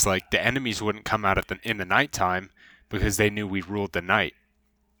 And he's like, the enemies wouldn't come out in the nighttime because they knew we ruled the night.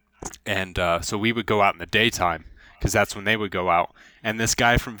 And so we would go out in the daytime because that's when they would go out. And this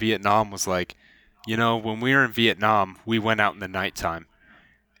guy from Vietnam was like, when we were in Vietnam, we went out in the nighttime,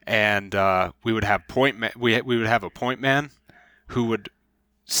 and we would have we would have a point man who would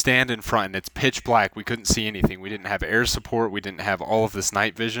stand in front, and it's pitch black. We couldn't see anything. We didn't have air support. We didn't have all of this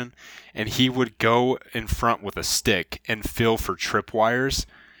night vision. And he would go in front with a stick and feel for tripwires,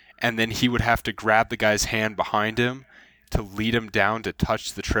 and then he would have to grab the guy's hand behind him to lead him down to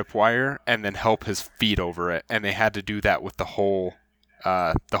touch the tripwire and then help his feet over it. And they had to do that with the whole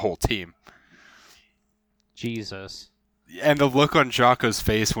team. Jesus. And the look on Jocko's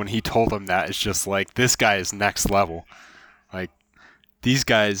face when he told him that is just like, this guy is next level. Like, these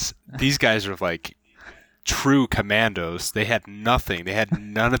guys are like true commandos. They had nothing. They had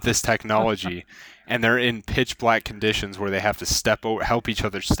none of this technology, and they're in pitch black conditions where they have to help each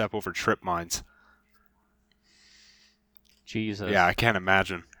other step over trip mines. Jesus. Yeah, I can't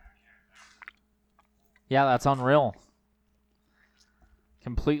imagine. Yeah, that's unreal.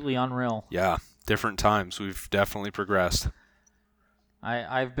 Completely unreal. Yeah, different times. We've definitely progressed.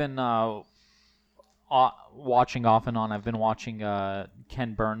 I've been watching off and on. I've been watching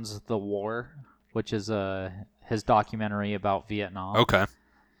Ken Burns' The War, which is his documentary about Vietnam. Okay.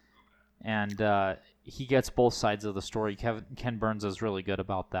 And he gets both sides of the story. Ken Burns is really good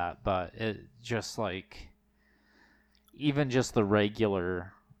about that, but it just like, even just the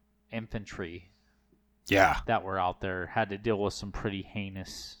regular infantry that were out there had to deal with some pretty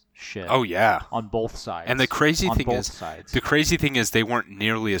heinous shit. Oh yeah. On both sides. And the crazy thing is they weren't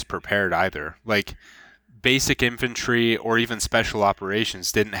nearly as prepared either. Like, basic infantry or even special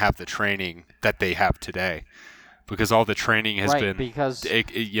operations didn't have the training that they have today, because all the training has been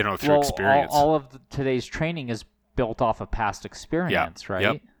through experience. All of today's training is built off of past experience, right?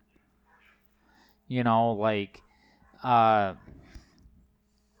 Yep.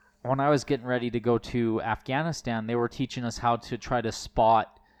 When I was getting ready to go to Afghanistan, they were teaching us how to try to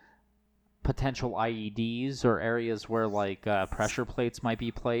spot potential IEDs or areas where like pressure plates might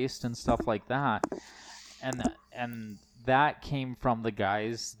be placed and stuff like that. And that came from the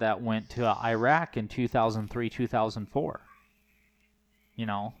guys that went to Iraq in 2003, 2004. You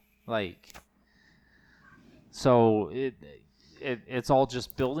know, like, so it's all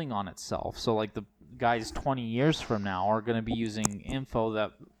just building on itself. So like the guys 20 years from now are going to be using info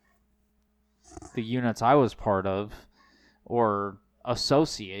that the units I was part of or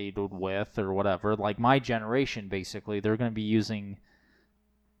associated with or whatever, like my generation, basically, they're going to be using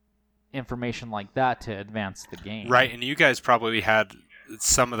information like that to advance the game. Right, and you guys probably had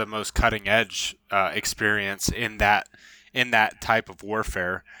some of the most cutting edge experience in that type of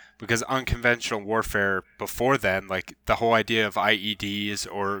warfare, because unconventional warfare before then, like the whole idea of IEDs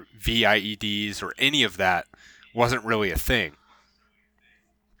or VIEDs or any of that wasn't really a thing.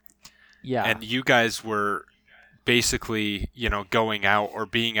 Yeah. And you guys were basically, going out or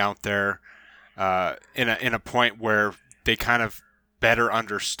being out there in a point where they kind of better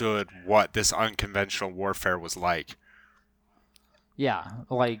understood what this unconventional warfare was like. Yeah,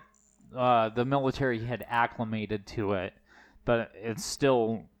 like the military had acclimated to it, but it's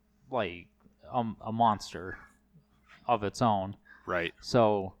still like a monster of its own. Right.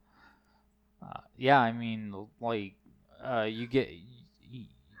 So, yeah, I mean, like you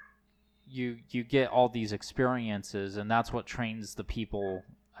get all these experiences, and that's what trains the people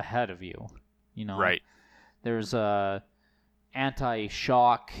ahead of you. Right. There's a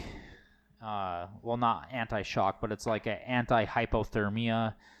anti-shock. Well, not anti-shock, but it's like an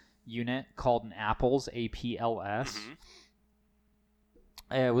anti-hypothermia unit called an APLS, APLS. Mm-hmm.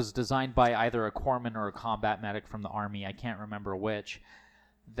 It was designed by either a corpsman or a combat medic from the Army. I can't remember which.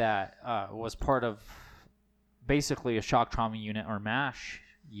 That was part of basically a shock trauma unit or MASH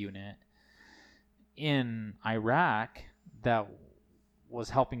unit in Iraq that was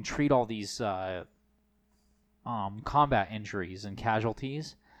helping treat all these combat injuries and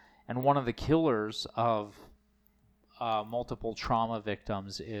casualties. And one of the killers of multiple trauma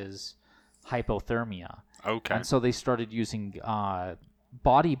victims is hypothermia. Okay. And so they started using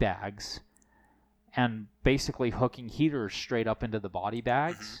body bags and basically hooking heaters straight up into the body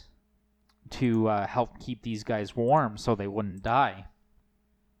bags to help keep these guys warm so they wouldn't die.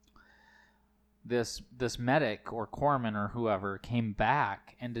 This medic or corpsman or whoever came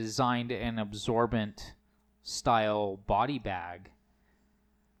back and designed an absorbent style body bag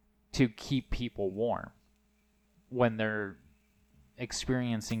to keep people warm when they're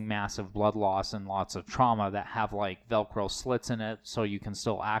experiencing massive blood loss and lots of trauma that have like Velcro slits in it so you can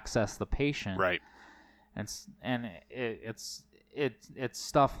still access the patient. Right. And it's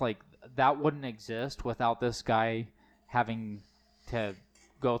stuff like that wouldn't exist without this guy having to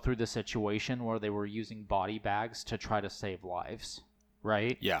go through the situation where they were using body bags to try to save lives,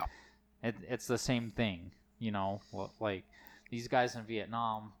 right? Yeah. It's the same thing, like these guys in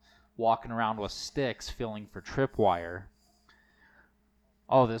Vietnam walking around with sticks filling for tripwire.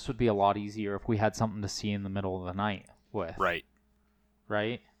 Oh, this would be a lot easier if we had something to see in the middle of the night with. Right.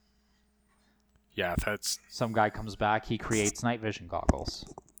 Right? Yeah, that's... Some guy comes back, he creates night vision goggles.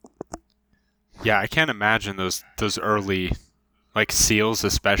 Yeah, I can't imagine those early, like, SEALs,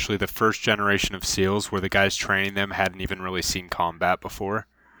 especially the first generation of SEALs where the guys training them hadn't even really seen combat before.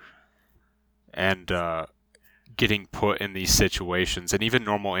 And getting put in these situations. And even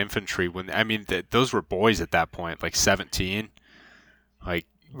normal infantry, those were boys at that point, like 17. Like,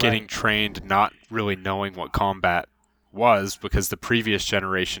 getting trained not really knowing what combat was because the previous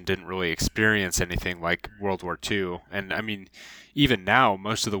generation didn't really experience anything like World War II. And, even now,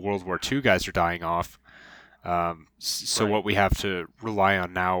 most of the World War II guys are dying off. So what we have to rely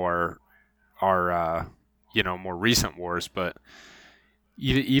on now are more recent wars. But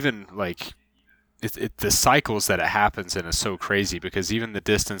even like, the cycles that it happens in is so crazy because even the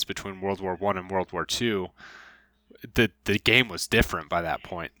distance between World War I and World War II, the game was different by that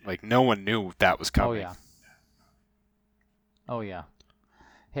point. Like, no one knew that was coming. Oh, yeah.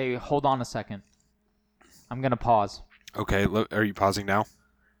 Hey, hold on a second. I'm going to pause. Okay, are you pausing now?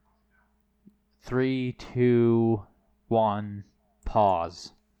 3, 2, 1,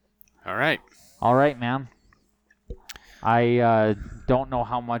 pause. All right. All right, man. I don't know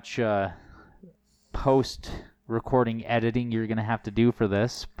how much post-recording editing you're going to have to do for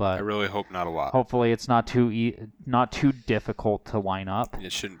this, but I really hope not a lot. Hopefully it's not too difficult to line up.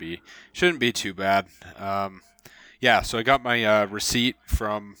 It shouldn't be too bad. Yeah, so I got my receipt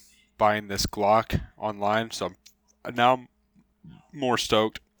from buying this Glock online, so now I'm more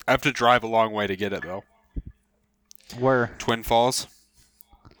stoked. I have to drive a long way to get it, though. Where? Twin Falls.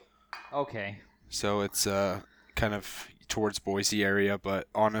 Okay. So it's kind of towards Boise area, but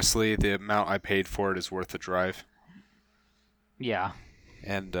honestly, the amount I paid for it is worth the drive. Yeah.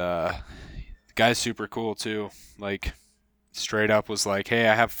 And the guy's super cool too. Like, straight up was like, "Hey,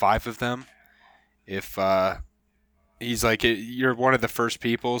 I have 5 of them. If he's like, you're one of the first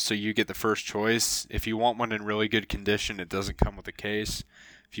people, so you get the first choice. If you want one in really good condition, it doesn't come with a case.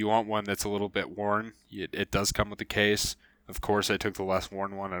 If you want one that's a little bit worn, it does come with a case. Of course, I took the less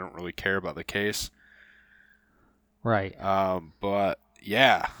worn one. I don't really care about the case. Right. But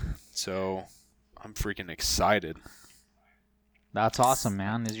yeah, so I'm freaking excited. That's awesome,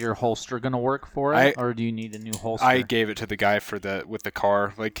 man. Is your holster gonna work for it, or do you need a new holster? I gave it to the guy with the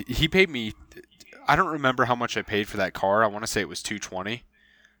car. Like, he paid me. I don't remember how much I paid for that car. I want to say it was $220,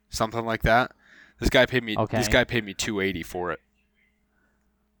 something like that. This guy paid me. Okay. This guy paid me $280 for it.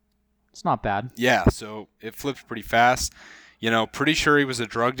 It's not bad. Yeah, so it flipped pretty fast. Pretty sure he was a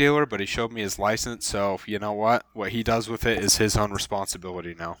drug dealer, but he showed me his license. So you know what? What he does with it is his own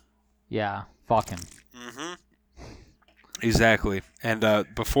responsibility now. Yeah. Fuck him. Mm-hmm. Exactly. And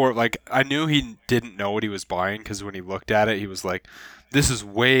before, like, I knew he didn't know what he was buying because when he looked at it, he was like, "This is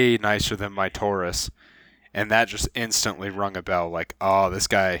way nicer than my Taurus," and that just instantly rung a bell. Like, oh, this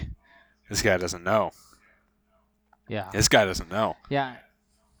guy doesn't know. Yeah. This guy doesn't know. Yeah.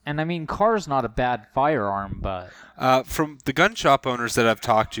 And I mean, car's not a bad firearm, but from the gun shop owners that I've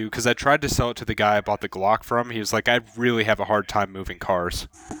talked to, because I tried to sell it to the guy I bought the Glock from, he was like, "I really have a hard time moving cars."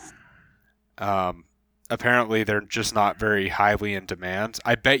 Apparently, they're just not very highly in demand.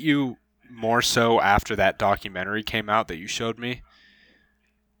 I bet you more so after that documentary came out that you showed me.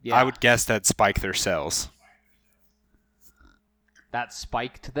 yeah, I would guess that spiked their sales. that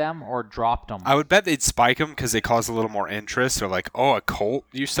spiked them or dropped them. I would bet they'd spike them because they cause a little more interest. They're like, "Oh, a cult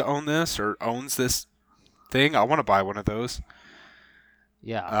used to own this or owns this thing. I want to buy one of those."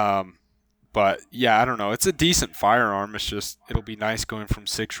 Yeah. But yeah, I don't know. It's a decent firearm. It's just it'll be nice going from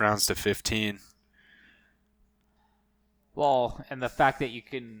 6 rounds to 15. Well, and the fact that you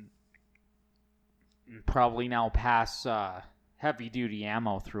can probably now pass heavy duty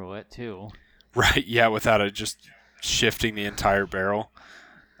ammo through it too. Right. Yeah, without it just shifting the entire barrel.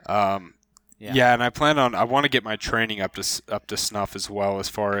 Yeah, and I want to get my training up to snuff as well, as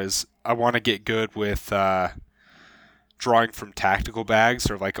far as I want to get good with drawing from tactical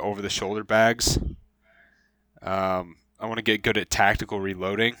bags or like over the shoulder bags. I want to get good at tactical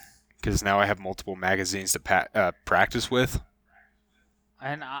reloading because now I have multiple magazines to practice with.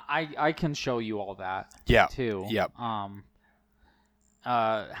 And I can show you all that. Yeah. Too. Yep. How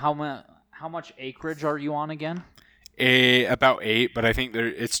much acreage are you on again? About 8, but I think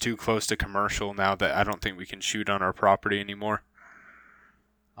it's too close to commercial now that I don't think we can shoot on our property anymore.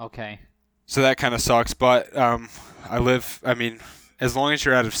 Okay. So that kind of sucks, but I mean, as long as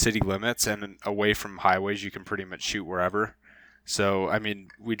you're out of city limits and away from highways, you can pretty much shoot wherever. So, I mean,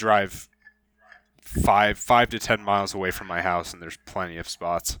 we drive 5 to 10 miles away from my house, and there's plenty of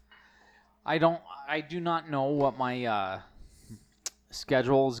spots. I do not know what my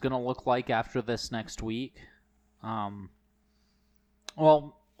schedule is going to look like after this next week. Well,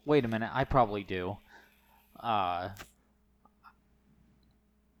 wait a minute. I probably do.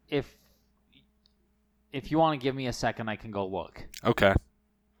 If you want to give me a second, I can go look. Okay.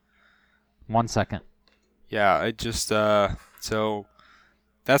 1 second. Yeah, I just so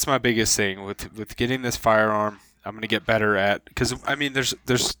that's my biggest thing with getting this firearm. I'm gonna get better at, because I mean, there's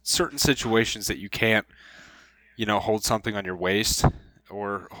certain situations that you can't, hold something on your waist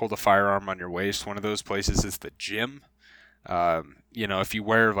or hold a firearm on your waist. One of those places is the gym. If you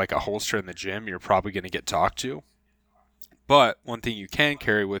wear like a holster in the gym, you're probably gonna get talked to. But one thing you can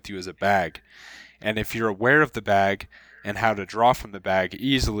carry with you is a bag, and if you're aware of the bag and how to draw from the bag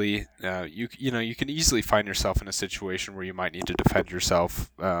easily, you can easily find yourself in a situation where you might need to defend yourself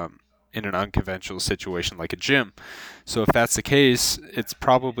in an unconventional situation like a gym. So if that's the case, it's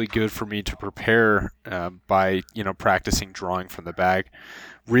probably good for me to prepare by practicing drawing from the bag.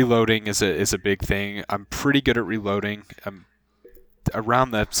 Reloading is a big thing. I'm pretty good at reloading. I'm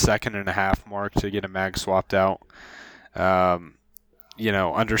around the 2.5 mark to get a mag swapped out.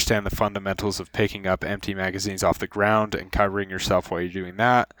 Understand the fundamentals of picking up empty magazines off the ground and covering yourself while you're doing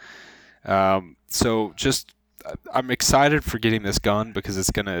that. So I'm excited for getting this gun because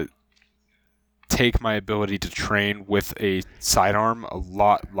it's going to take my ability to train with a sidearm a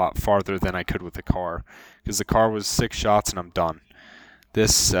lot farther than I could with the car, because the car was 6 shots and I'm done.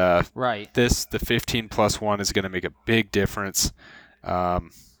 This Right. the 15+1 is going to make a big difference.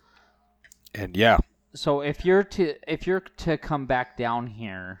 And yeah. So if you're to come back down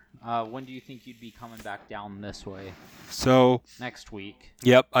here, when do you think you'd be coming back down this way? So Next week.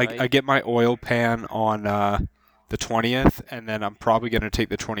 yep, right? I get my oil pan on the 20th, and then I'm probably going to take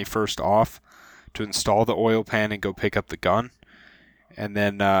the 21st off to install the oil pan and go pick up the gun. And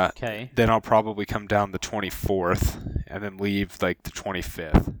then Okay. then I'll probably come down the 24th and then leave like the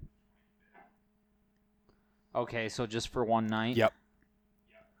 25th. Okay, so just for one night? Yep.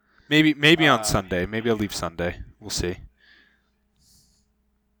 Maybe on Sunday. Maybe I'll leave Sunday. We'll see.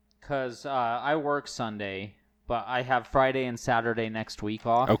 Because I work Sunday, but I have Friday and Saturday next week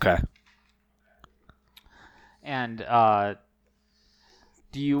off. Okay. And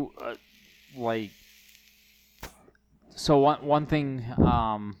do you like? So one thing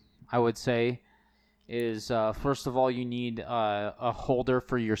I would say is first of all you need a holder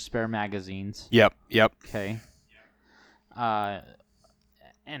for your spare magazines. Yep. Okay.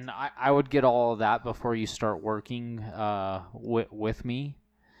 And I would get all of that before you start working with me,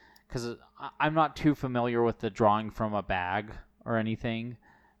 because I'm not too familiar with the drawing from a bag or anything,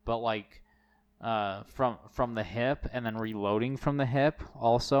 but like from the hip and then reloading from the hip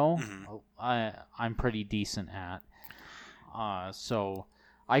also, I'm pretty decent at. So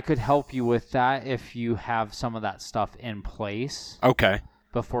I could help you with that if you have some of that stuff in place. Okay.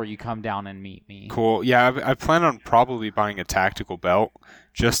 Before you come down and meet me. Cool. Yeah, I plan on probably buying a tactical belt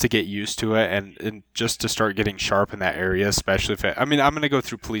just to get used to it and just to start getting sharp in that area, especially if I'm going to go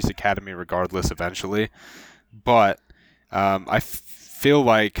through police academy regardless eventually, but I feel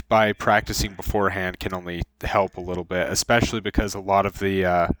like by practicing beforehand can only help a little bit, especially because a lot of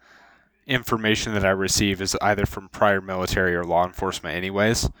the information that I receive is either from prior military or law enforcement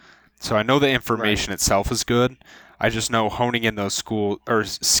anyways. So I know the information itself is good. I just know honing in those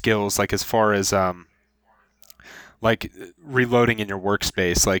skills, like as far as like reloading in your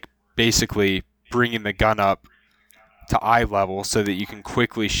workspace, like basically bringing the gun up to eye level so that you can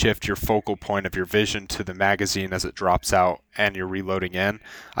quickly shift your focal point of your vision to the magazine as it drops out and you're reloading in.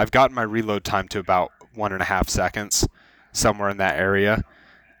 I've gotten my reload time to about 1.5 seconds, somewhere in that area,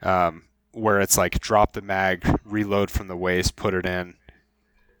 where it's like drop the mag, reload from the waist, put it in,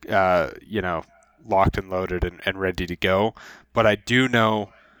 locked and loaded and ready to go. But I do know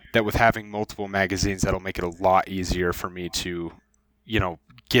that with having multiple magazines, that'll make it a lot easier for me to,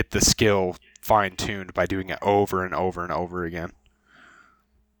 get the skill fine-tuned by doing it over and over and over again.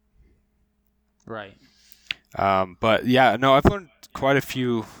 Right. But yeah, no, I've learned quite a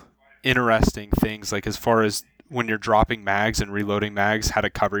few interesting things, like as far as when you're dropping mags and reloading mags, how to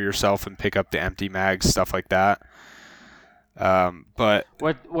cover yourself and pick up the empty mags, stuff like that. But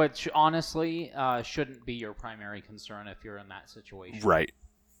which honestly shouldn't be your primary concern if you're in that situation. Right.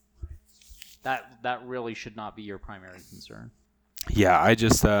 That really should not be your primary concern. Yeah, I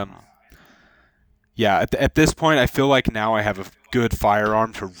just at this point I feel like now I have a good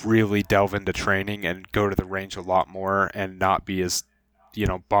firearm to really delve into training and go to the range a lot more and not be as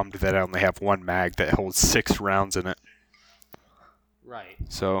bummed that I only have one mag that holds 6 rounds in it. Right.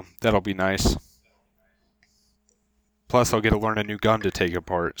 So that'll be nice. Plus, I'll get to learn a new gun to take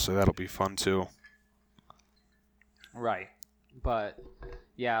apart, so that'll be fun too. Right. But,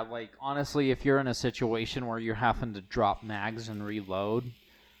 yeah, like, honestly, if you're in a situation where you're having to drop mags and reload,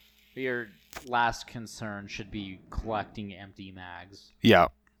 your last concern should be collecting empty mags. Yeah.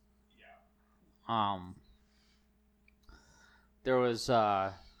 There was,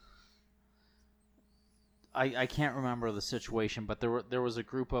 I can't remember the situation, but there was a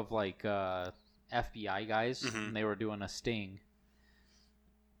group of, like, FBI guys, and they were doing a sting.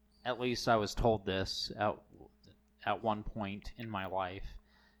 At least I was told this at one point in my life,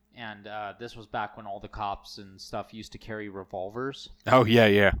 and this was back when all the cops and stuff used to carry revolvers. Oh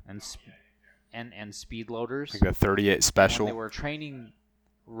yeah. And speed loaders. Like a 38 special. When they were training,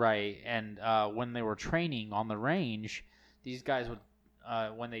 right? And when they were training on the range, these guys would,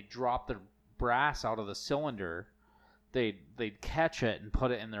 when they dropped the brass out of the cylinder, they'd catch it and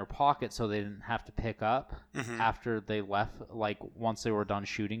put it in their pocket so they didn't have to pick up after they left, like once they were done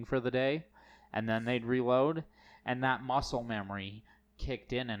shooting for the day, and then they'd reload, and that muscle memory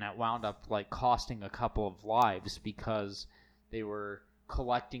kicked in, and it wound up like costing a couple of lives because they were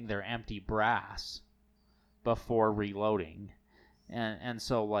collecting their empty brass before reloading. And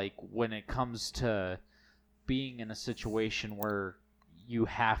so like when it comes to being in a situation where you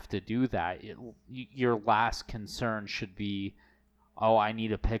have to do that, your last concern should be, oh, I need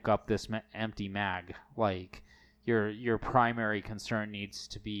to pick up this empty mag. Like your primary concern needs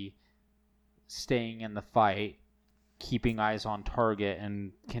to be staying in the fight, keeping eyes on target,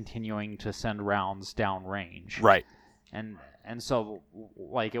 and continuing to send rounds down range. Right. And so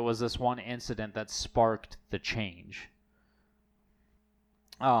like it was this one incident that sparked the change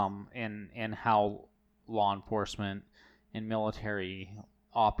in how law enforcement and military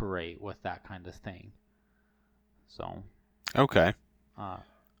operate with that kind of thing. So, Okay. uh,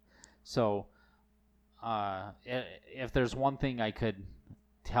 so if there's one thing I could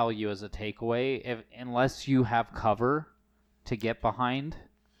tell you as a takeaway, unless you have cover to get behind,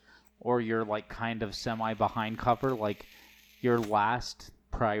 or you're like kind of semi behind cover, like your last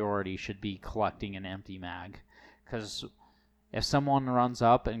priority should be collecting an empty mag, because if someone runs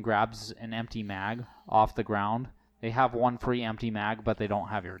up and grabs an empty mag off the ground, they have one free empty mag, but they don't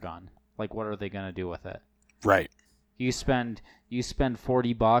have your gun. Like, what are they going to do with it? Right. You spend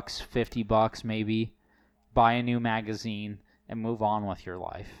 $40, $50 maybe, buy a new magazine, and move on with your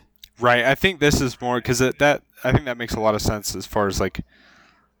life. Right. I think this is more because that I think that makes a lot of sense as far as like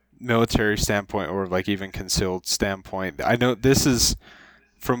military standpoint or like even concealed standpoint. I know this is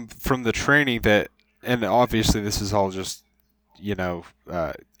from the training that, and obviously this is all just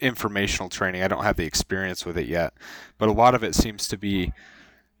informational training. I don't have the experience with it yet, but a lot of it seems to be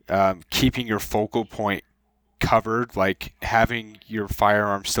keeping your focal point covered, like having your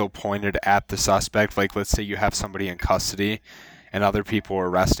firearm still pointed at the suspect. Like, let's say you have somebody in custody and other people are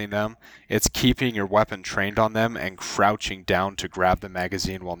arresting them. It's keeping your weapon trained on them and crouching down to grab the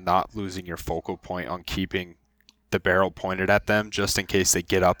magazine while not losing your focal point on keeping the barrel pointed at them, just in case they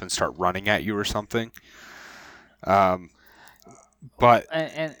get up and start running at you or something. But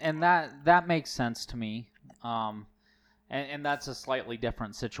and that makes sense to me. And that's a slightly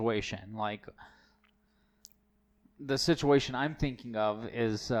different situation. Like, the situation I'm thinking of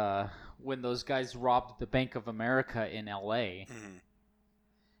is when those guys robbed the Bank of America in L.A.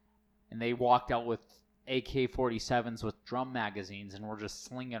 And they walked out with AK-47s with drum magazines and were just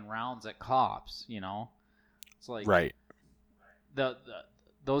slinging rounds at cops. It's like right.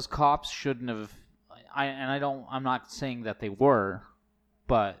 Those cops shouldn't have. I'm not saying that they were,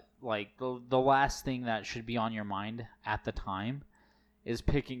 but like the last thing that should be on your mind at the time is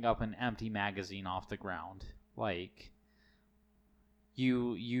picking up an empty magazine off the ground. Like,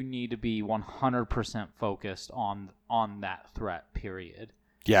 you need to be 100% focused on that threat, period.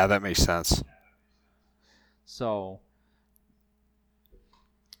 Yeah, that makes sense. So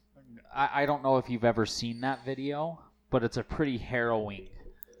I don't know if you've ever seen that video, but it's a pretty harrowing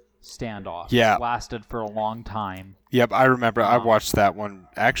standoff. Yeah. It lasted for a long time. Yep, I remember. I watched that one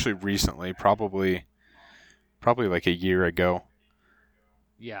actually recently, probably like a year ago.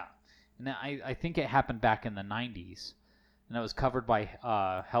 Yeah. And I think it happened back in the 90s, and it was covered by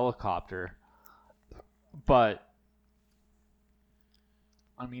Helicopter. But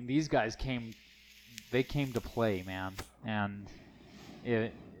I mean, these guys came to play, man. And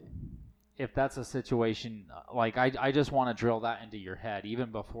if that's a situation, like, I just want to drill that into your head,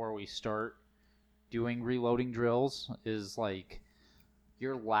 even before we start doing reloading drills, is like,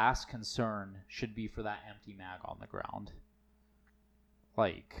 your last concern should be for that empty mag on the ground.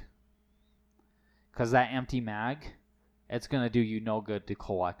 Like, because that empty mag, it's going to do you no good to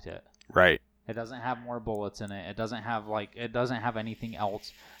collect it. Right. It doesn't have more bullets in it. It doesn't have anything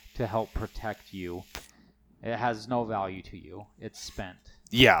else to help protect you. It has no value to you. It's spent.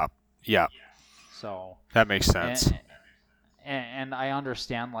 Yeah. So that makes sense. And I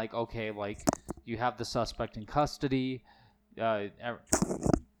understand, like, okay, like, you have the suspect in custody.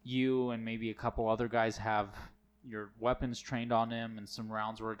 You and maybe a couple other guys have your weapons trained on him, and some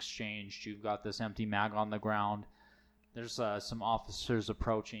rounds were exchanged. You've got this empty mag on the ground. There's some officers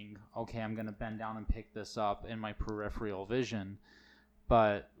approaching. Okay, I'm going to bend down and pick this up in my peripheral vision.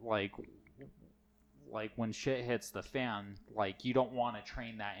 But, like when shit hits the fan, like, you don't want to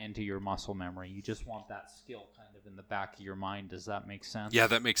train that into your muscle memory. You just want that skill kind of in the back of your mind. Does that make sense? Yeah,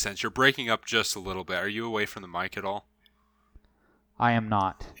 that makes sense. You're breaking up just a little bit. Are you away from the mic at all? I am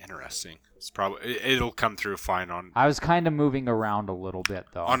not. Interesting. It'll come through fine on. I was kind of moving around a little bit,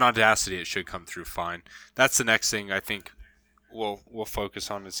 though. On Audacity, it should come through fine. That's the next thing I think we'll focus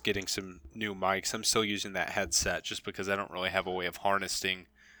on, is getting some new mics. I'm still using that headset just because I don't really have a way of harnessing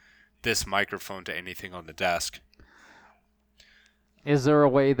this microphone to anything on the desk. Is there a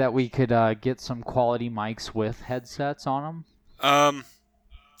way that we could get some quality mics with headsets on them?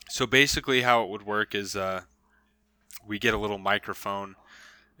 So basically how it would work is we get a little microphone.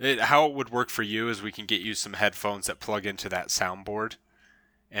 How it would work for you is we can get you some headphones that plug into that soundboard,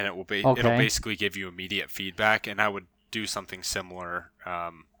 and it'll basically give you immediate feedback, and I would do something similar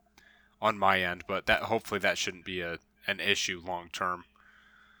on my end, but hopefully that shouldn't be an issue long term.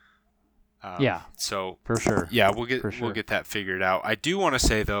 Yeah. So for sure. Yeah, we'll get that figured out. I do want to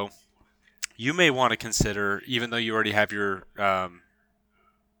say though, you may want to consider, even though you already have your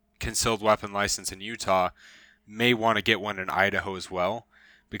concealed weapon license in Utah, may want to get one in Idaho as well,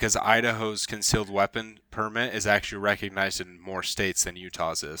 because Idaho's concealed weapon permit is actually recognized in more states than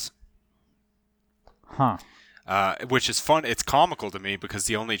Utah's is. Huh. which is fun. It's comical to me because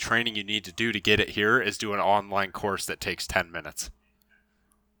the only training you need to do to get it here is do an online course that takes 10 minutes.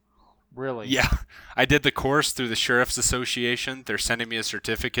 Really? Yeah, I did the course through the Sheriff's Association. They're sending me a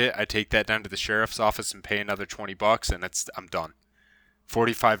certificate. I take that down to the sheriff's office and pay another $20, and I'm done.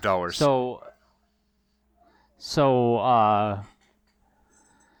 $45. So,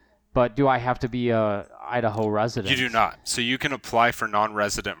 but do I have to be a Idaho resident? You do not. So you can apply for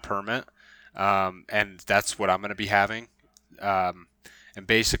non-resident permit, and that's what I'm going to be having. And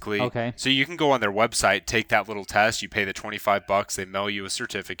basically, Okay. So you can go on their website, take that little test. You pay the $25. They mail you a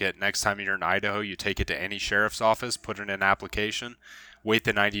certificate. Next time you're in Idaho, you take it to any sheriff's office, put in an application, wait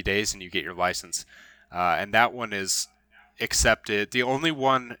the 90 days, and you get your license. And that one is accepted. The only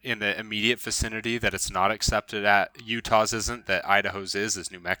one in the immediate vicinity that it's not accepted at, Utah's isn't, that Idaho's is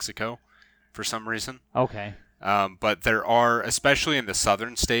New Mexico for some reason. Okay. But there are, especially in the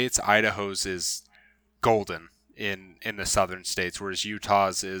southern states, Idaho's is golden in the southern states, whereas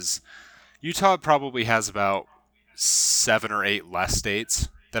Utah probably has about 7 or 8 less states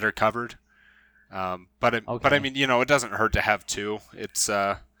that are covered. But I mean, it doesn't hurt to have 2. It's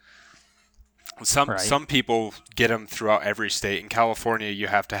some people get them throughout every state. In California, you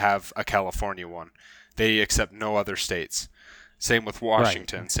have to have a California one. They accept no other states. Same with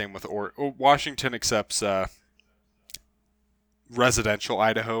Washington. Right. Same with Washington accepts residential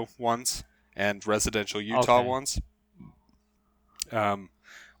Idaho ones and residential Utah ones.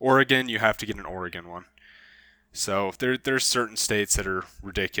 Oregon, you have to get an Oregon one. So there's certain states that are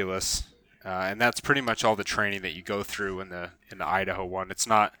ridiculous, and that's pretty much all the training that you go through in the Idaho one. It's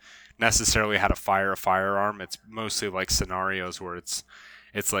not necessarily how to fire a firearm. It's mostly like scenarios where it's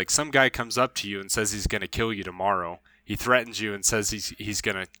like some guy comes up to you and says he's going to kill you tomorrow. He threatens you and says he's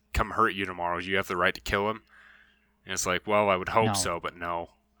going to come hurt you tomorrow. Do you have the right to kill him? And it's like, well, I would hope so, but no.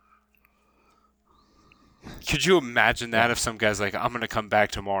 Could you imagine that if some guy's like, I'm going to come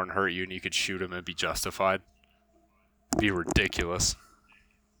back tomorrow and hurt you, and you could shoot him and be justified? It'd be ridiculous.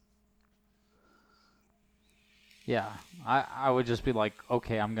 Yeah, I would just be like,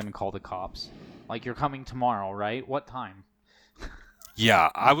 okay, I'm going to call the cops. Like, you're coming tomorrow, right? What time? Yeah,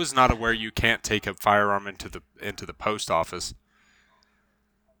 I was not aware you can't take a firearm into the post office.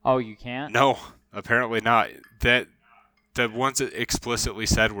 Oh, you can't? No, apparently not. The ones that explicitly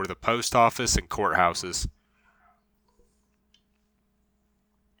said were the post office and courthouses.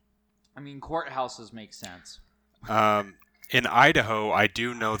 I mean, courthouses make sense. In Idaho, I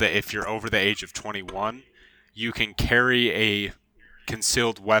do know that if you're over the age of 21, you can carry a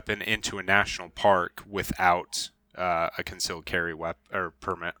concealed weapon into a national park without a concealed carry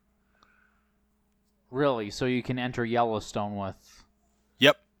permit. Really? So you can enter Yellowstone with...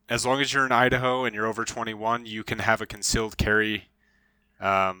 Yep. As long as you're in Idaho and you're over 21, you can have a concealed carry.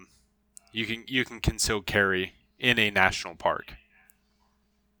 You can concealed carry in a national park.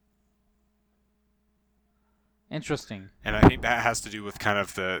 Interesting. And I think that has to do with kind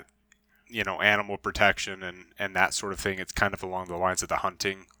of the, animal protection and that sort of thing. It's kind of along the lines of the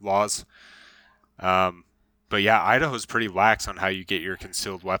hunting laws. But yeah, Idaho's pretty lax on how you get your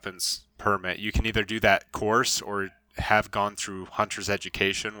concealed weapons permit. You can either do that course or have gone through hunter's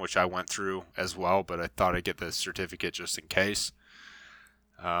education, which I went through as well, but I thought I'd get the certificate just in case.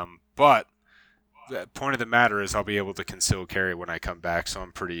 But the point of the matter is I'll be able to conceal carry when I come back, so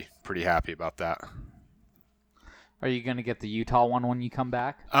I'm pretty happy about that. Are you going to get the Utah one when you come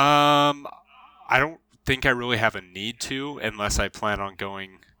back? I don't think I really have a need to unless I plan on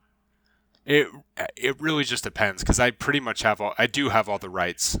going. It really just depends because I pretty much I do have all the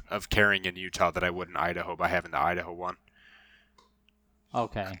rights of carrying in Utah that I would in Idaho by having the Idaho one.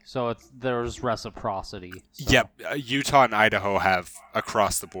 Okay, so there's reciprocity. So. Yep, Utah and Idaho have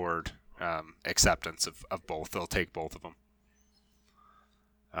across the board acceptance of both. They'll take both of them.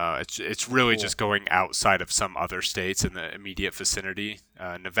 It's really just going outside of some other states in the immediate vicinity.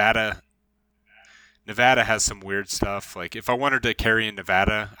 Nevada has some weird stuff. Like if I wanted to carry in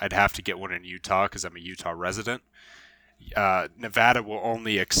Nevada, I'd have to get one in Utah because I'm a Utah resident. Nevada will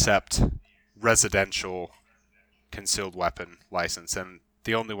only accept residential concealed weapon license, and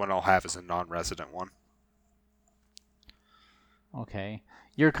the only one I'll have is a non-resident one. Okay.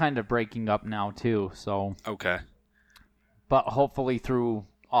 You're kind of breaking up now too, so... Okay. But hopefully through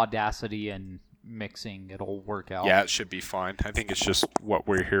Audacity and mixing, it'll work out. Yeah, it should be fine. I think it's just what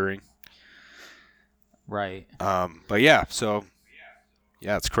we're hearing. Right. But yeah, so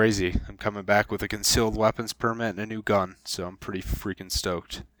yeah, it's crazy. I'm coming back with a concealed weapons permit and a new gun, so I'm pretty freaking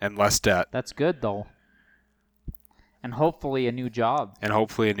stoked. And less debt. That's good though. And hopefully a new job.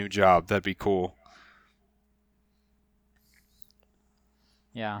 That'd be cool.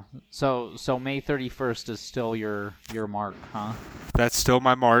 Yeah. So May 31st is still your mark, huh? That's still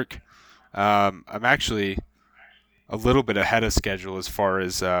my mark. I'm actually a little bit ahead of schedule as far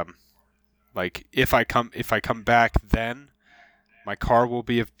as like if I come back then, my car will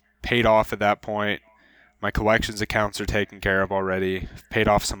be paid off at that point. My collections accounts are taken care of already. Paid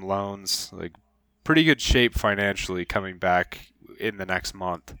off some loans. Like pretty good shape financially coming back in the next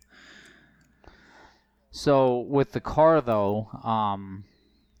month. So with the car though,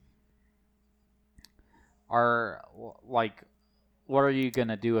 are like what are you going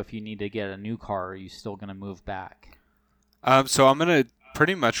to do if you need to get a new car? Are you still going to move back? So I'm gonna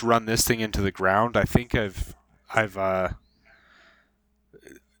pretty much run this thing into the ground. I think I've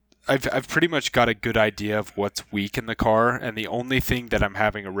pretty much got a good idea of what's weak in the car, and the only thing that I'm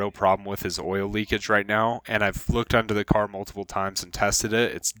having a real problem with is oil leakage right now. And I've looked under the car multiple times and tested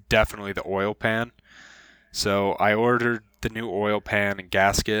it. It's definitely the oil pan. So I ordered the new oil pan and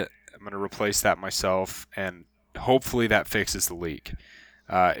gasket. I'm going to replace that myself, and hopefully that fixes the leak.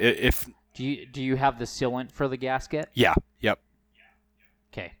 If Do you have the sealant for the gasket? Yeah, yep.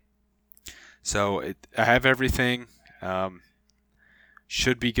 Okay. So I have everything.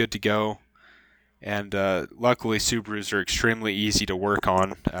 Should be good to go. And luckily, Subarus are extremely easy to work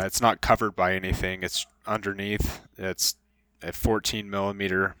on. It's not covered by anything. It's underneath. It's a 14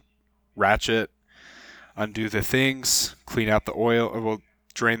 millimeter ratchet. Undo the things, clean out the oil, or we'll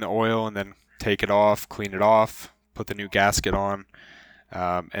drain the oil and then take it off, clean it off, put the new gasket on.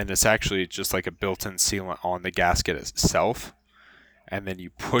 And it's actually just like a built-in sealant on the gasket itself. And then you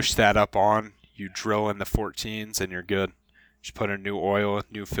push that up on, you drill in the 14s, and you're good. Just put in new oil,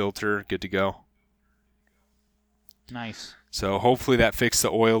 new filter, good to go. Nice. So hopefully that fixed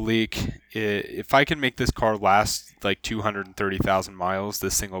the oil leak. If I can make this car last like 230,000 miles,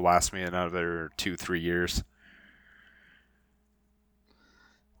 this thing will last me another 2-3 years.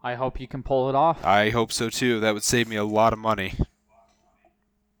 I hope you can pull it off. I hope so too. That would save me a lot of money.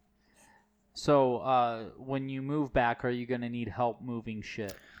 So, when you move back, are you going to need help moving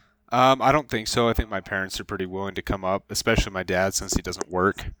shit? I don't think so. I think my parents are pretty willing to come up, especially my dad since he doesn't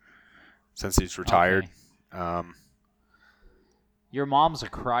work, since he's retired. Okay. Your mom's a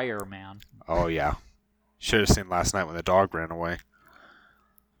crier, man. Oh, yeah. Should have seen last night when the dog ran away.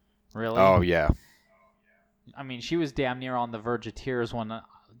 Really? Oh, yeah. I mean, she was damn near on the verge of tears when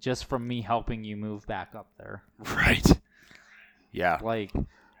just from me helping you move back up there. Right. Yeah. Like,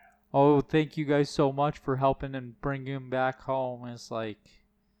 oh, thank you guys so much for helping and bringing him back home. It's like,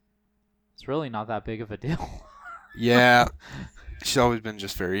 it's really not that big of a deal. Yeah. She's always been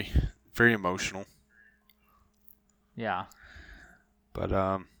just very, very emotional. Yeah. But,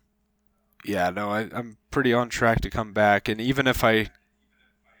 yeah, no, I'm pretty on track to come back. And even if I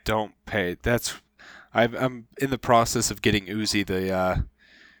don't pay, I'm in the process of getting Uzi the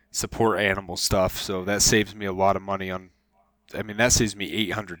support animal stuff. So that saves me a lot of money that saves me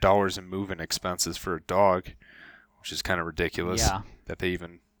 $800 in moving expenses for a dog, which is kind of ridiculous that they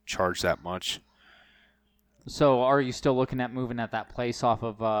even charge that much. So are you still looking at moving at that place off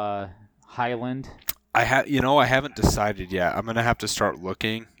of Highland? I haven't decided yet. I'm gonna have to start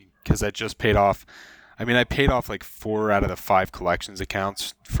looking because I just paid off. I paid off like 4 out of the 5 collections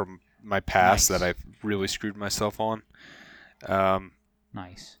accounts from my past that I've really screwed myself on.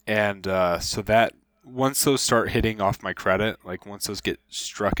 Nice. And so that once those start hitting off my credit, like once those get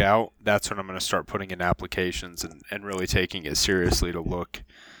struck out, that's when I'm gonna start putting in applications and really taking it seriously to look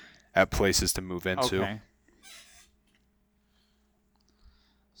at places to move into. Okay.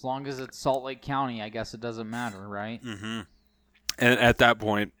 As long as it's Salt Lake County, I guess it doesn't matter, right? Mm-hmm. And at that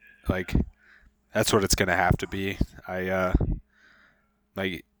point, like, that's what it's going to have to be.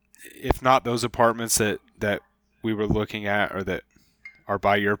 Like, if not those apartments that we were looking at or that are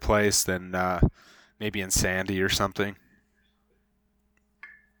by your place, then maybe in Sandy or something.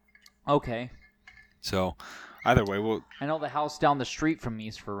 Okay. So, either way, I know the house down the street from me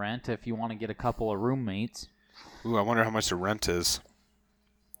is for rent if you want to get a couple of roommates. Ooh, I wonder how much the rent is.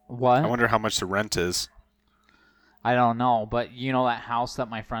 What? I wonder how much the rent is. I don't know, but you know that house that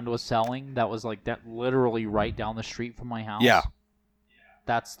my friend was selling that was like that literally right down the street from my house? Yeah.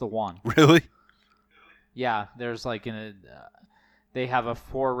 That's the one. Really? Yeah, there's like they have a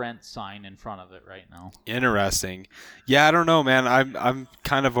for rent sign in front of it right now. Interesting. Yeah, I don't know, man. I'm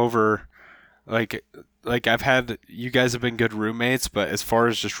kind of over like I've had you guys have been good roommates, but as far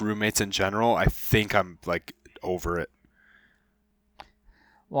as just roommates in general, I think I'm like over it.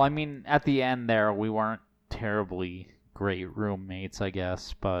 Well, I mean, at the end there, we weren't terribly great roommates, I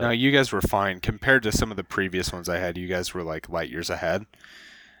guess. But no, you guys were fine compared to some of the previous ones I had. You guys were like light years ahead.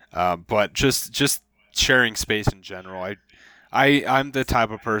 But just sharing space in general, I'm the type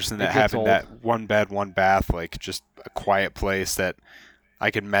of person that It gets having old. that one bed, one bath, like just a quiet place that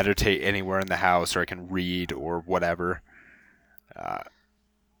I can meditate anywhere in the house, or I can read or whatever.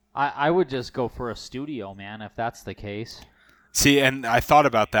 I would just go for a studio, man, if that's the case. See, and I thought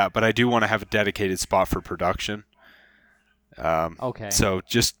about that, but I do want to have a dedicated spot for production. Okay. So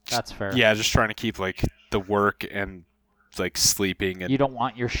That's fair. Yeah, just trying to keep like the work and like sleeping and You don't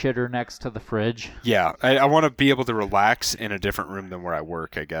want your shitter next to the fridge. yeah, I want to be able to relax in a different room than where I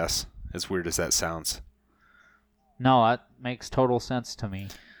work. I guess as weird as that sounds, No, that makes total sense to me.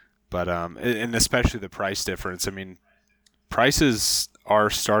 but and especially the price difference. I mean, prices are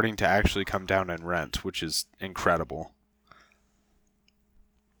starting to actually come down in rent, which is incredible.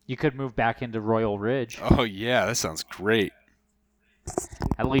 You could move back into Royal Ridge. Oh yeah, that sounds great.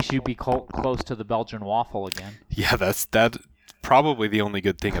 At least you'd be close to the Belgian waffle again. Yeah, that's probably the only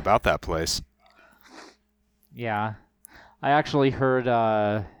good thing about that place. Yeah. I actually heard,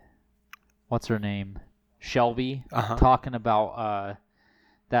 what's her name? Shelby Uh-huh. talking about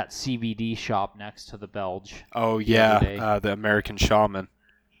that CBD shop next to the Belge. Oh the other day. yeah, the American Shaman.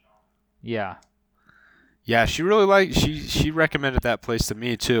 Yeah. Yeah, she really she recommended that place to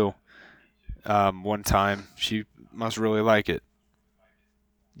me too. One time, she must really like it.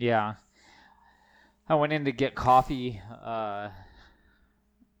 Yeah. I went in to get coffee,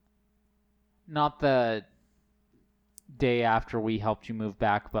 not the day after we helped you move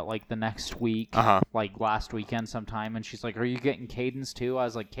back, but like the next week, Uh-huh. like last weekend sometime, and she's like, "Are you getting Caden's too?" I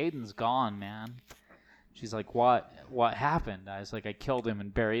was like, "Caden's gone, man." She's like, "What? What happened?" I was like, "I killed him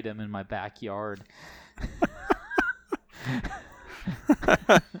and buried him in my backyard."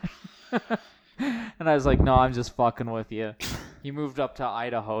 And I was like, "No, I'm just fucking with you." He moved up to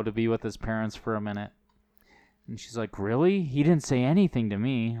Idaho to be with his parents for a minute. And she's like, "Really? He didn't say anything to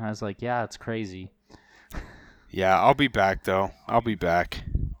me." I was like, "Yeah, it's crazy." Yeah, I'll be back though. I'll be back.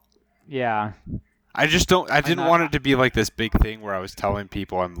 Yeah. I didn't not- want it to be like this big thing where I was telling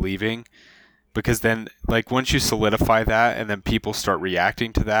people I'm leaving, because then like once you solidify that and then people start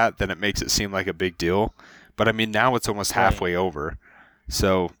reacting to that, then it makes it seem like a big deal. But I mean, now it's almost Right. halfway over.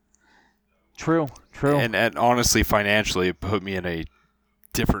 So, True. and honestly, financially, it put me in a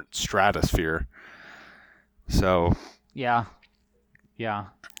different stratosphere. So, Yeah.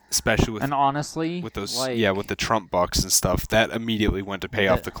 especially with And honestly, with those like, with the Trump bucks and stuff, that immediately went to pay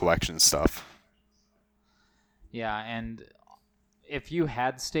off The- the collection stuff. yeah, and if you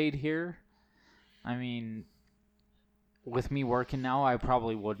had stayed here, I mean, with me working now, I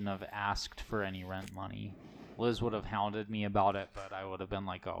probably wouldn't have asked for any rent money. Liz would have hounded me about it, but I would have been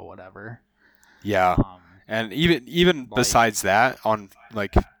like, "Oh, whatever." Yeah. And even Like- besides that, on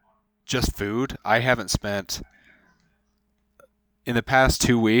like just food, I haven't spent in the past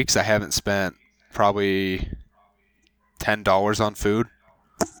 2 weeks. I haven't spent probably $10 on food.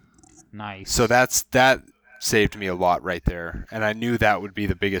 Nice. So that saved me a lot right there. And I knew that would be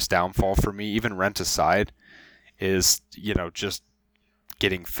the biggest downfall for me, even rent aside, is just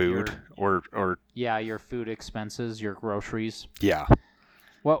getting food or Yeah, your food expenses, your groceries. yeah,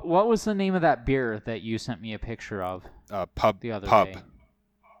 What was the name of that beer that you sent me a picture of pub the other pub. day?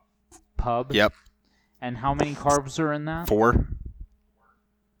 Pub? Yep, And how many carbs are in that? 4.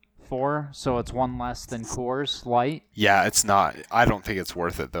 4, so it's one less than Coors Light. Yeah, it's not. I don't think it's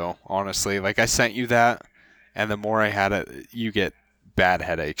worth it though. Honestly, like I sent you that, and the more I had it, you get bad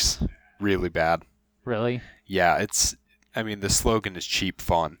headaches, really bad. Really? Yeah, it's. I mean, the slogan is cheap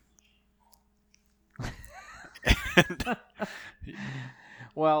fun.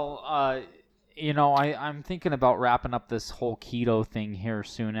 Well, I'm thinking about wrapping up this whole keto thing here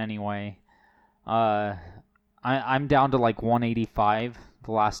soon anyway. I'm down to like 185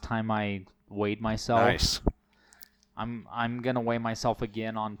 the last time I weighed myself. Nice. I'm gonna weigh myself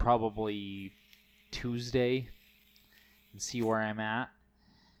again on probably Tuesday and see where I'm at.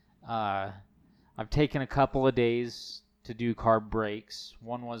 I've taken a couple of days to do carb breaks.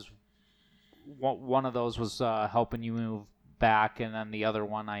 One of those was helping you move back, and then the other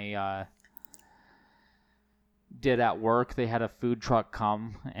one I did at work. They had a food truck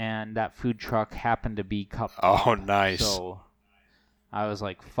come, and that food truck happened to be cup. Oh, nice. So I was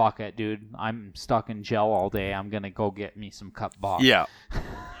like, "Fuck it, dude! I'm stuck in gel all day. I'm gonna go get me some cup box." Yeah.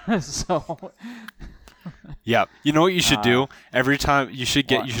 So Yeah. You know what you should do? Every time you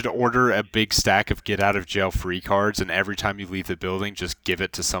should order a big stack of get out of jail free cards, and every time you leave the building, just give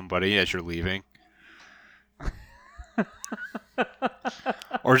it to somebody as you're leaving.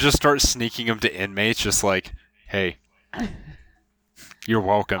 Or just start sneaking them to inmates, just like, hey, you're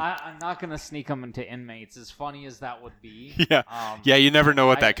welcome. I'm not gonna sneak them into inmates. As funny as that would be. Yeah. Yeah, you never know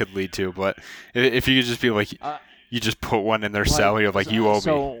what I- that could lead to, but if you could just be like, You just put one in their cell. You're like, you owe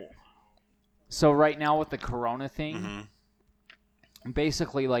me. So right now with the corona thing, Mm-hmm.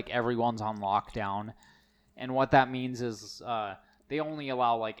 basically like everyone's on lockdown, and what that means is they only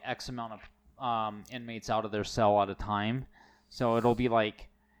allow like X amount of inmates out of their cell at a time. So it'll be like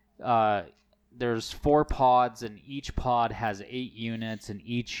there's 4 pods, and each pod has 8 units, and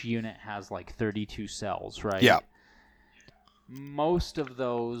each unit has like 32 cells, right? Yeah. Most of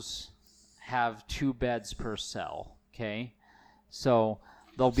those have 2 beds per cell, okay? So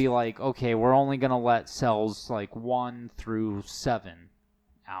they'll be like, okay, we're only going to let cells like 1 through 7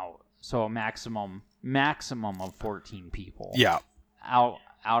 out. So a maximum of 14 people Yeah. out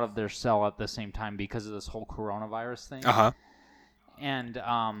of their cell at the same time because of this whole coronavirus thing. Uh-huh. And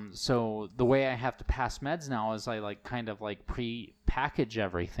so the way I have to pass meds now is I like kind of like pre-package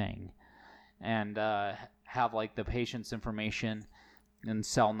everything and have like the patient's information and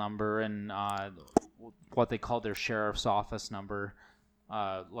cell number and what they call their sheriff's office number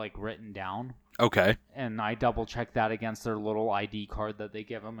like written down. Okay. And I double check that against their little ID card that they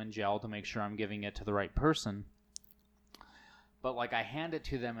give them in jail to make sure I'm giving it to the right person. But like I hand it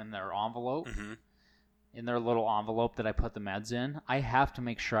to them in their envelope. Mm-hmm. In their little envelope that I put the meds in, I have to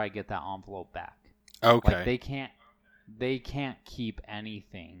make sure I get that envelope back. Okay. Like they can't keep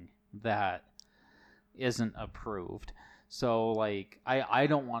anything that isn't approved. So like I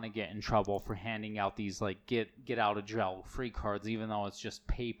don't want to get in trouble for handing out these like get out of jail free cards, even though it's just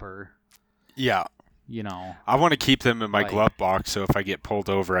paper. Yeah. You know. I want to keep them in my glove box, so if I get pulled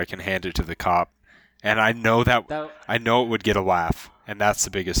over, I can hand it to the cop. And I know I know it would get a laugh, and that's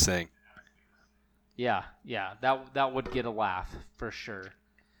the biggest thing. Yeah, that would get a laugh for sure.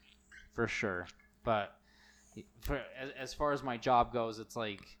 But as far as my job goes, it's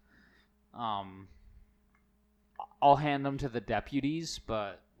like, I'll hand them to the deputies,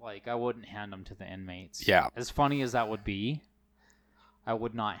 but like I wouldn't hand them to the inmates. Yeah. As funny as that would be, I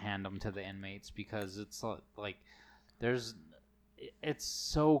would not hand them to the inmates because it's like it's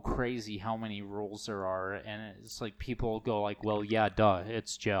so crazy how many rules there are, and it's like people go like, well, yeah, duh,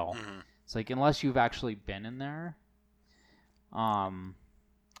 it's jail. Mm-hmm. It's like unless you've actually been in there,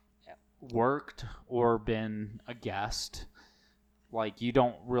 worked or been a guest, like you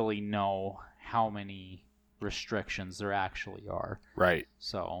don't really know how many restrictions there actually are. Right.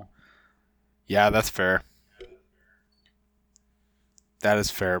 So. Yeah, that's fair. That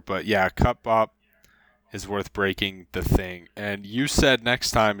is fair, but yeah, Cut Bop is worth breaking the thing. And you said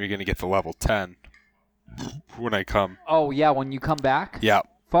next time you're going to get the level 10 when I come. Oh, yeah, when you come back? Yeah.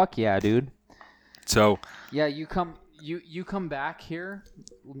 Fuck yeah, dude. So yeah, you come back here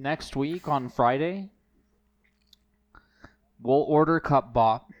next week on Friday. We'll order Cut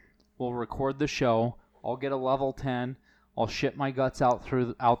Bop. We'll record the show. I'll get a level 10. I'll shit my guts out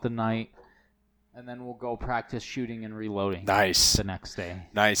throughout the night, and then we'll go practice shooting and reloading. Nice. The next day.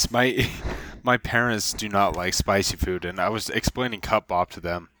 Nice. My parents do not like spicy food, and I was explaining Cut Bop to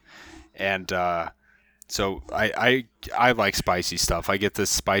them, and so I like spicy stuff. I get the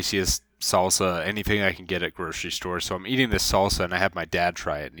spiciest salsa, anything I can get at grocery stores. So I'm eating this salsa, and I have my dad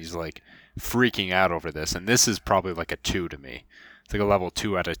try it, and he's like freaking out over this. And this is probably like a 2 to me. It's like a level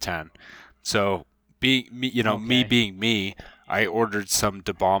 2 out of 10. So being me, me being me, I ordered some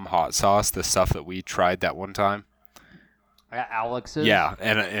Da Bomb hot sauce, the stuff that we tried that one time. Alex's? Yeah,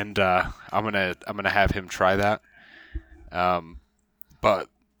 and I'm gonna have him try that. But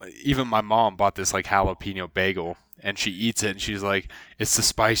even my mom bought this like jalapeno bagel, and she eats it, and she's like, "It's the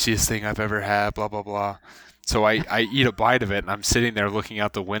spiciest thing I've ever had." Blah blah blah. So I eat a bite of it, and I'm sitting there looking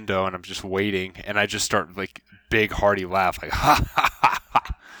out the window, and I'm just waiting, and I just start like big hearty laugh, like ha ha ha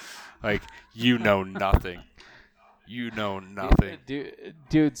ha, like you know nothing. You know nothing,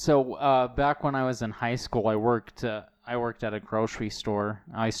 dude. So back when I was in high school, I worked at a grocery store.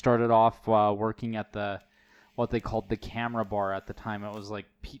 I started off working at what they called the Camera Bar at the time. It was like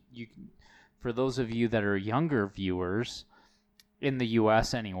for those of you that are younger viewers in the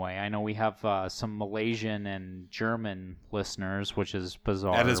U.S. anyway. I know we have some Malaysian and German listeners, which is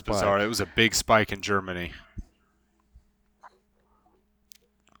bizarre. That is bizarre. It was a big spike in Germany.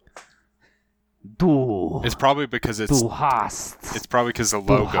 It's probably because it's probably because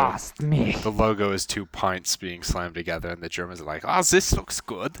the logo is 2 pints being slammed together, and the Germans are like, "Oh, this looks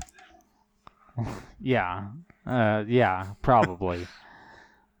good." Yeah, probably.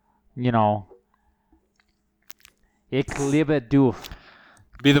 Ich liebe du.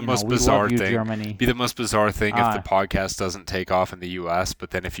 Be the most bizarre thing. Germany. Be the most bizarre thing if the podcast doesn't take off in the U.S.,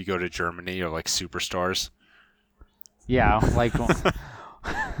 but then if you go to Germany, you're like superstars. Yeah, like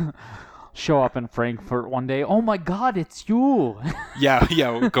show up in Frankfurt one day. Oh my God, it's you! Yeah,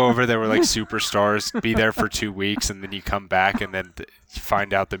 we'll go over there. We're like superstars. Be there for 2 weeks, and then you come back, and then you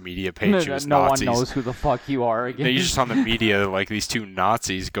find out the media paints you as no Nazis. one knows who the fuck you are again. You're just on the media like these 2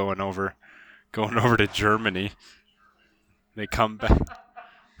 Nazis going over to Germany. They come back.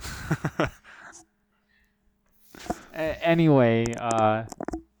 Anyway,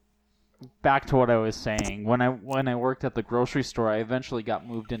 back to what I was saying. When I worked at the grocery store, I eventually got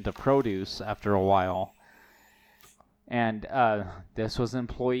moved into produce after a while. And this was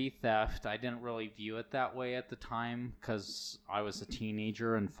employee theft. I didn't really view it that way at the time because I was a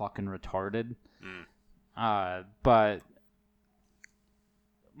teenager and fucking retarded. But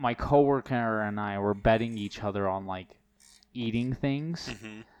my coworker and I were betting each other on like eating things.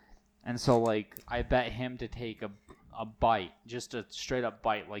 Mm-hmm. And so like I bet him to take a bite, just a straight up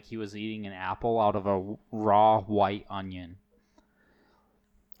bite, like he was eating an apple out of a raw white onion.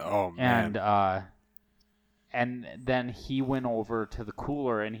 Oh man. And then he went over to the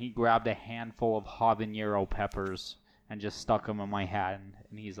cooler and he grabbed a handful of habanero peppers and just stuck them in my hand.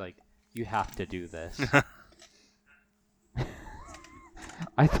 And he's like, "You have to do this."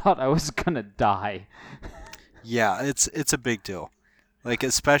 I thought I was gonna die. Yeah, it's a big deal. Like,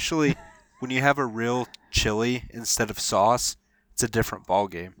 especially when you have a real chili instead of sauce, it's a different ball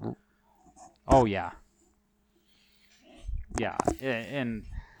game. Oh yeah. Yeah, and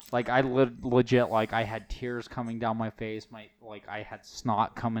like I legit, like I had tears coming down my face. I had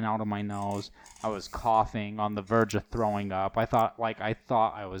snot coming out of my nose. I was coughing, on the verge of throwing up. I thought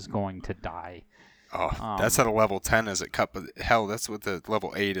I was going to die. Oh, that's at a level 10 as it cup. Hell, that's what the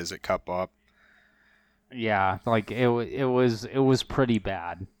level 8 is at cup up. Yeah, like it was pretty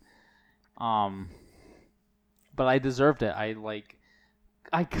bad. But I deserved it.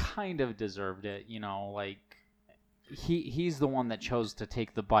 I kind of deserved it, you know, like he's the one that chose to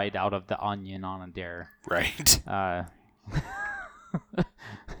take the bite out of the onion on a dare. Right.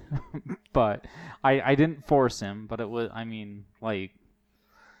 But I didn't force him, but it was, I mean, like,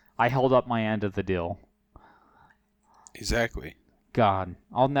 I held up my end of the deal. Exactly. God,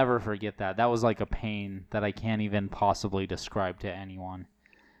 I'll never forget that. That was like a pain that I can't even possibly describe to anyone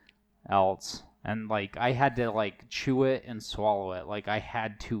else. And like I had to like chew it and swallow it. Like I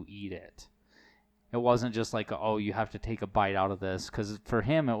had to eat it. It wasn't just like, oh, you have to take a bite out of this. Because for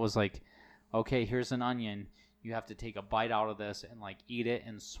him, it was like, okay, here's an onion. You have to take a bite out of this and like eat it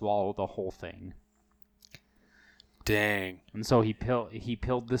and swallow the whole thing. Dang. And so he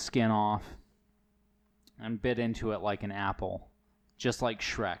peeled the skin off and bit into it like an apple. Just like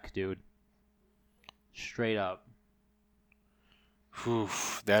Shrek, dude. Straight up. Whew,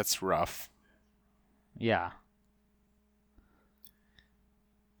 that's rough. Yeah.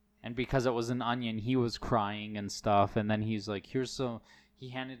 And because it was an onion, he was crying and stuff. And then he's like, he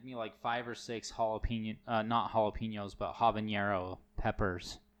handed me like 5 or 6 jalapeno, not jalapenos, but habanero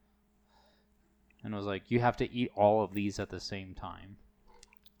peppers. And was like, you have to eat all of these at the same time.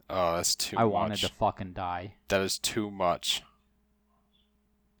 Oh, that's too much. I wanted to fucking die. That is too much.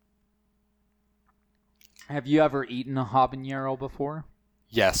 Have you ever eaten a habanero before?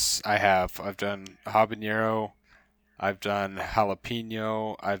 Yes, I have. I've done habanero, I've done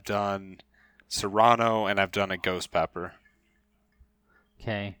jalapeno, I've done serrano, and I've done a ghost pepper.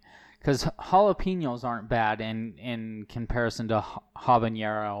 Okay. Because jalapenos aren't bad in comparison to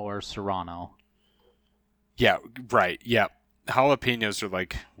habanero or serrano. Yeah, right. Yeah. Jalapenos are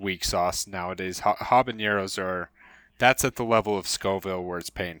like weak sauce nowadays. Habaneros are, that's at the level of Scoville where it's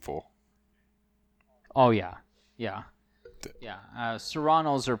painful. Oh, yeah. Yeah. Yeah.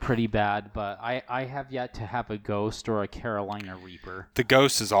 Serranos are pretty bad, but I have yet to have a Ghost or a Carolina Reaper. The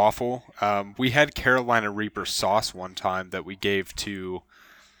Ghost is awful. We had Carolina Reaper sauce one time that we gave to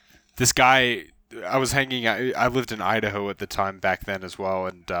this guy. I was hanging out. I lived in Idaho at the time back then as well,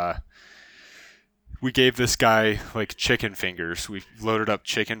 and we gave this guy like chicken fingers. We loaded up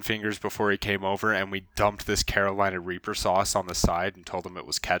chicken fingers before he came over, and we dumped this Carolina Reaper sauce on the side and told him it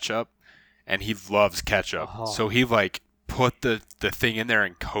was ketchup. And he loves ketchup. Oh. So he like put the thing in there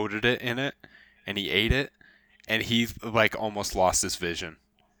and coated it in it, and he ate it, and he like almost lost his vision.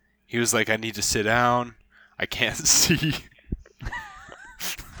 He was like, I need to sit down. I can't see.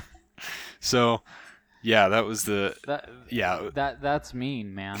 So, yeah, that was That's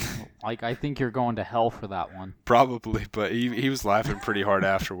mean, man. Like, I think you're going to hell for that one. Probably, but he was laughing pretty hard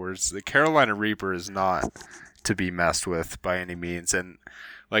afterwards. The Carolina Reaper is not to be messed with by any means, and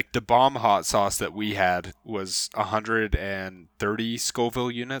like the bomb hot sauce that we had was 130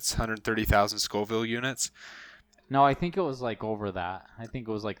 Scoville units, 130,000 Scoville units. No, I think it was like over that. I think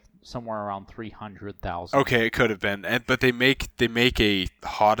it was like somewhere around 300,000. Okay, it could have been, but they make they make a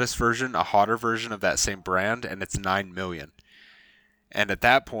hotter version of that same brand, and it's 9 million. And at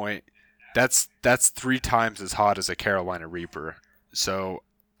that point, that's 3 times as hot as a Carolina Reaper. So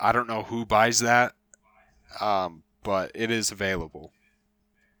I don't know who buys that, but it is available.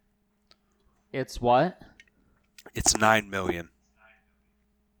 It's what? It's 9 million.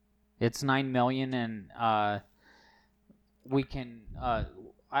 It's 9 million, and we can.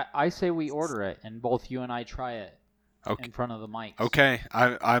 I say we order it, and both you and I try it in front of the mics. Okay,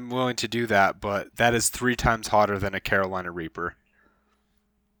 I'm willing to do that, but that is 3 times hotter than a Carolina Reaper.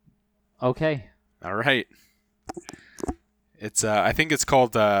 Okay. All right. It's I think it's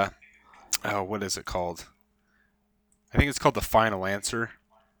called what is it called? I think it's called the Final Answer.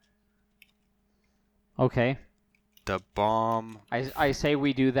 Okay. The bomb. I say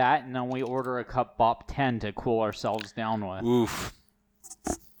we do that, and then we order a cup Bop 10 to cool ourselves down with.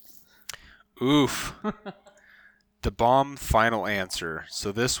 Oof. The bomb Final Answer.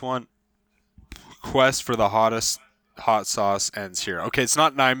 So this one, quest for the hottest hot sauce ends here. Okay, it's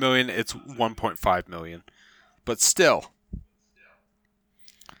not 9 million, it's 1.5 million. But still,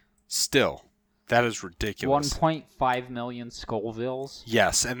 that is ridiculous. 1.5 million Scovilles.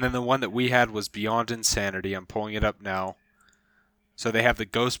 Yes, and then the one that we had was Beyond Insanity. I'm pulling it up now. So they have the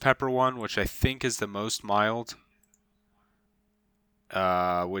Ghost Pepper one, which I think is the most mild.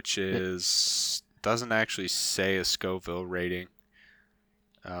 Which is doesn't actually say a Scoville rating.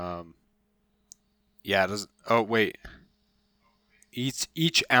 Yeah, it doesn't. Oh wait,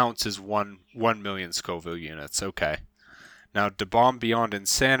 each ounce is 1 million Scoville units. Okay, now Da Bomb Beyond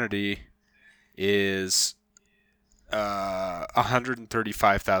Insanity is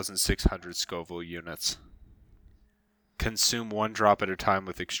 135,600 Scoville units. Consume 1 drop at a time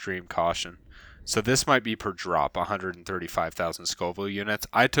with extreme caution. So this might be per drop, 135,000 Scoville units.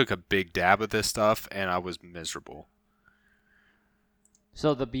 I took a big dab of this stuff, and I was miserable.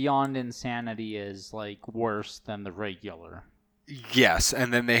 So the Beyond Insanity is, like, worse than the regular. Yes,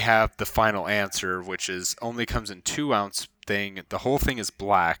 and then they have the Final Answer, which is only comes in 2-ounce thing. The whole thing is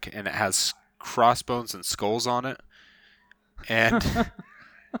black, and it has crossbones and skulls on it. And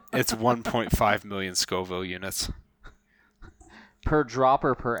it's 1.5 million Scoville units. Per drop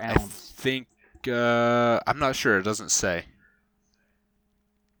or per ounce? I think... I'm not sure. It doesn't say.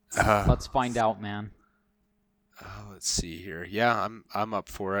 Let's find out, man. Let's see here. Yeah, I'm up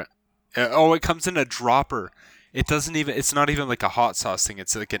for it. It comes in a dropper. It doesn't even. It's not even like a hot sauce thing.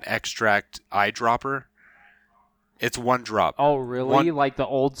 It's like an extract eyedropper. It's 1 drop. Oh, really? Like the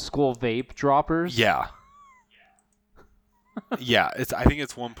old school vape droppers? Yeah. Yeah. I think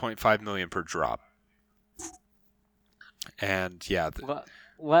it's 1.5 million per drop. And yeah.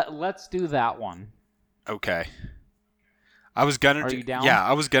 Let's do that one. Okay. I was gonna. Are you down? Yeah,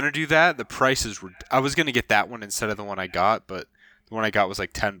 I was gonna do that. The prices were. I was gonna get that one instead of the one I got, but the one I got was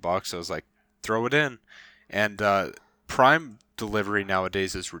like $10. I was like, throw it in. And Prime delivery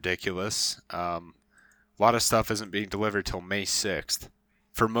nowadays is ridiculous. A lot of stuff isn't being delivered till May 6th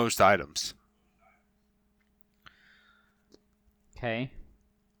for most items. Okay.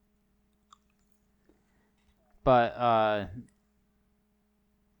 But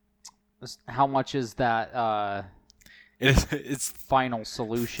how much is that It's final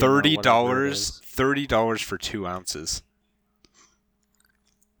solution? $30 for 2 ounces.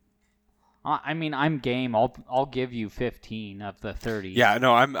 I mean, I'm game. I'll give you 15 of the 30. Yeah,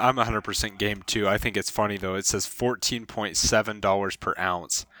 no, I'm 100% game too. I think it's funny though. It says $14.7 per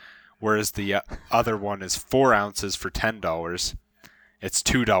ounce, whereas the other one is 4 ounces for $10. It's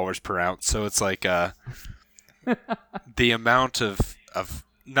 $2 per ounce. So it's like the amount of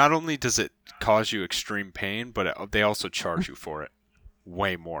not only does it cause you extreme pain, but they also charge you for it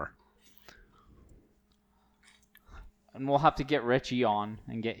way more. And we'll have to get Richie on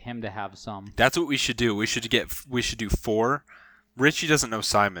and get him to have some. That's what we should do. We should do 4. Richie doesn't know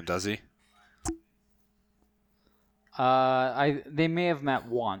Simon, does he? They may have met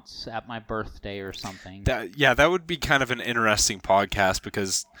once at my birthday or something. That would be kind of an interesting podcast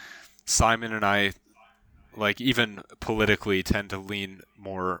because Simon and I, like, even politically tend to lean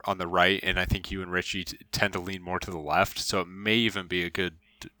more on the right, and I think you and Richie tend to lean more to the left. So it may even be a good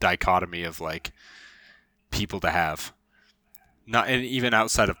dichotomy of like people to have. Not and even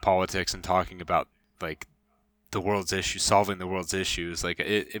outside of politics and talking about like the world's issues, solving the world's issues, like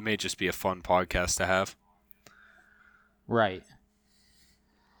it may just be a fun podcast to have. Right.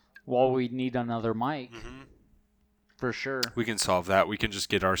 Well, we need another mic. Mm-hmm. For sure. We can solve that. We can just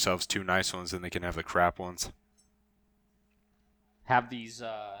get ourselves 2 nice ones and they can have the crap ones. Have these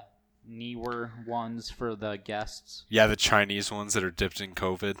newer ones for the guests. Yeah, the Chinese ones that are dipped in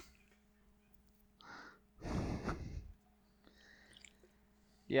COVID.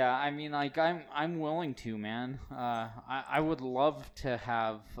 Yeah, I mean, like I'm willing to, man. I would love to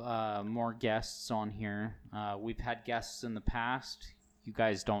have more guests on here. We've had guests in the past. You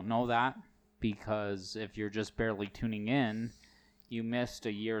guys don't know that because if you're just barely tuning in, you missed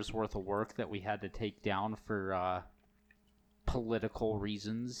a year's worth of work that we had to take down for political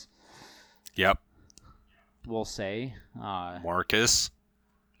reasons. Yep. We'll say. Marcus,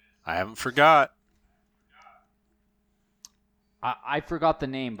 I haven't forgot. I forgot the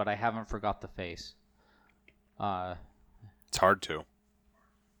name, but I haven't forgot the face. It's hard to.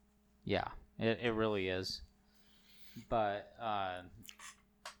 Yeah, it really is. But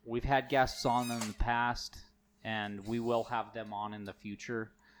we've had guests on in the past, and we will have them on in the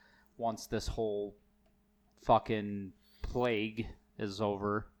future once this whole fucking plague is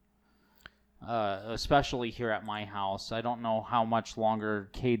over. Especially here at my house. I don't know how much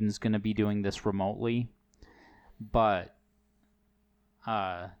longer Caden's going to be doing this remotely, but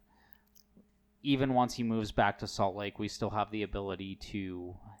even once he moves back to Salt Lake, we still have the ability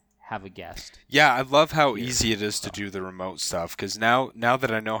to have a guest. Yeah, I love how easy it is to do the remote stuff, because now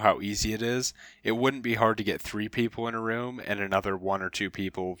that I know how easy it is, it wouldn't be hard to get 3 people in a room and another 1 or 2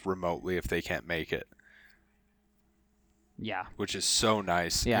 people remotely if they can't make it. Yeah. Which is so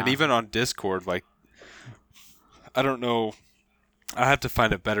nice. Yeah. And even on Discord, like, I don't know, I have to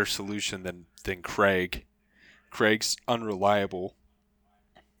find a better solution than Craig. Craig's unreliable,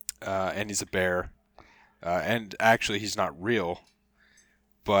 and he's a bear. And actually, he's not real.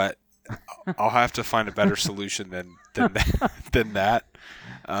 But I'll have to find a better solution than that.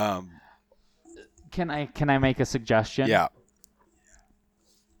 Can I make a suggestion? Yeah.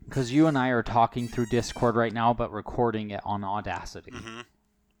 Because you and I are talking through Discord right now, but recording it on Audacity. Mm-hmm.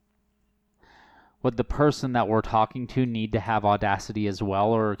 Would the person that we're talking to need to have Audacity as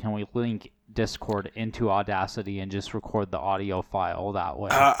well, or can we link Discord into Audacity and just record the audio file that way?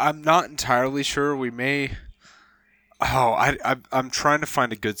 I'm not entirely sure. We may. Oh, I'm trying to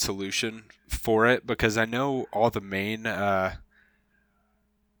find a good solution for it because I know all the main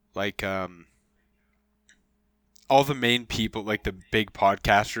all the main people, like the big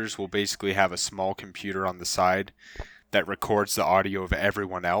podcasters, will basically have a small computer on the side that records the audio of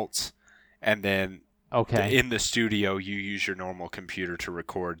everyone else, and then in the studio you use your normal computer to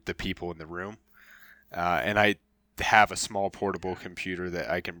record the people in the room. And I have a small portable computer that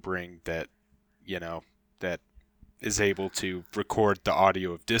I can bring that is able to record the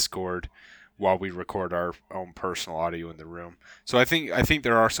audio of Discord while we record our own personal audio in the room. So I think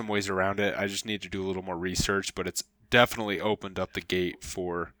there are some ways around it. I just need to do a little more research, but it's definitely opened up the gate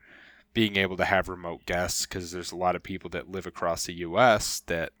for being able to have remote guests, because there's a lot of people that live across the U.S.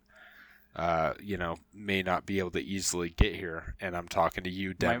 that may not be able to easily get here. And I'm talking to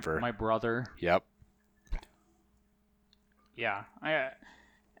you, Denver. My brother. Yep. Yeah.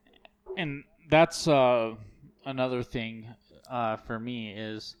 And that's another thing for me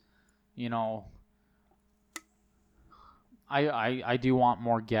is, I do want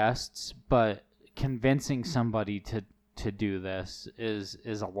more guests, but convincing somebody to do this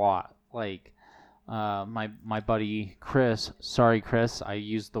is a lot. Like my buddy Chris, sorry Chris, I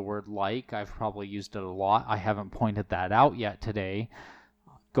used the word like. I've probably used it a lot. I haven't pointed that out yet today.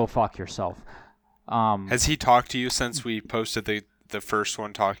 Go fuck yourself. Has he talked to you since we posted the first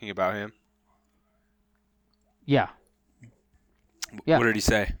one talking about him? Yeah. What did he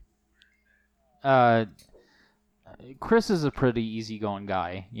say? Chris is a pretty easygoing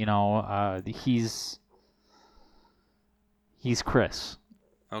guy. He's Chris.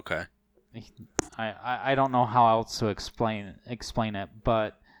 Okay. I don't know how else to explain it,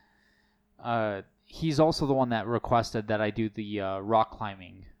 but he's also the one that requested that I do the rock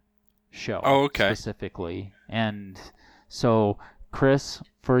climbing show. Oh, okay. Specifically. And so, Chris,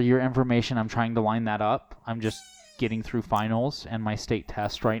 for your information, I'm trying to line that up. I'm just getting through finals and my state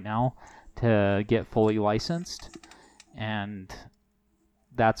test right now to get fully licensed. And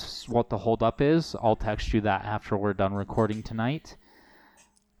that's what the holdup is. I'll text you that after we're done recording tonight.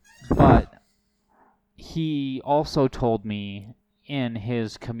 But he also told me in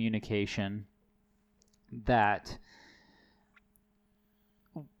his communication that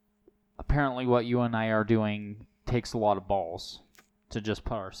apparently what you and I are doing takes a lot of balls to just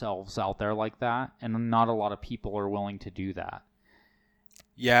put ourselves out there like that, and not a lot of people are willing to do that.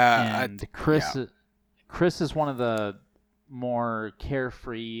 Yeah, and Chris is one of the more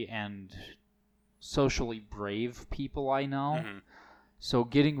carefree and socially brave people I know. Mm-hmm. So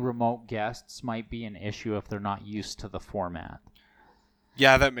getting remote guests might be an issue if they're not used to the format.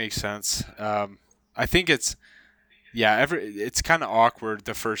 Yeah, that makes sense. I think it's kind of awkward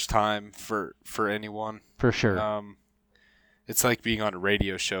the first time for anyone. For sure. It's like being on a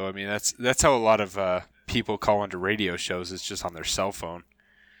radio show. I mean, that's how a lot of people call into radio shows. It's just on their cell phone,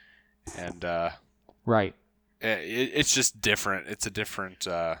 and Right. it's just different. It's a different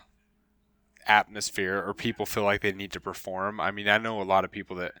atmosphere, or people feel like they need to perform. I mean, I know a lot of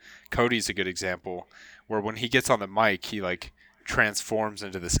people that Cody's a good example, where when he gets on the mic, he like transforms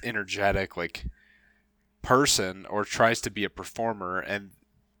into this energetic like person, or tries to be a performer, and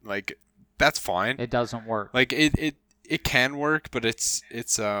like that's fine. It doesn't work. Like it can work, but it's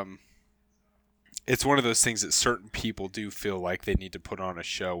one of those things that certain people do feel like they need to put on a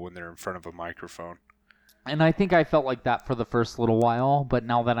show when they're in front of a microphone. And I think I felt like that for the first little while, but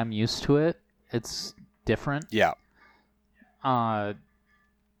now that I'm used to it, it's different. Yeah. But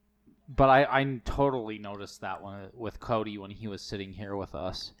I totally noticed that with Cody when he was sitting here with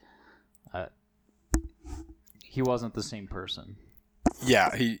us. He wasn't the same person.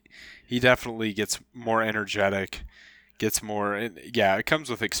 Yeah, he definitely gets more energetic, gets more. Yeah, it comes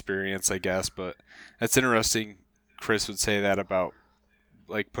with experience, I guess. But that's interesting. Chris would say that about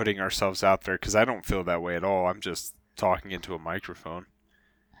like putting ourselves out there, because I don't feel that way at all. I'm just talking into a microphone.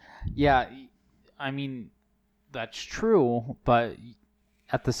 Yeah, I mean, that's true, but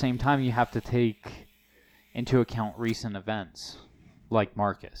at the same time, you have to take into account recent events, like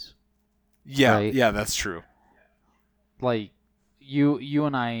Marcus. Yeah, right? Yeah, that's true. Like, you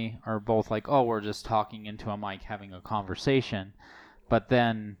and I are both like, oh, we're just talking into a mic, having a conversation, but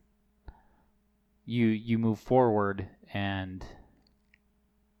then you move forward, and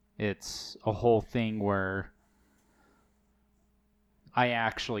it's a whole thing where I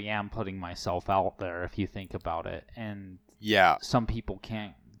actually am putting myself out there, if you think about it, and Yeah. some people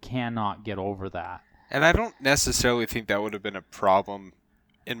cannot get over that. And I don't necessarily think that would have been a problem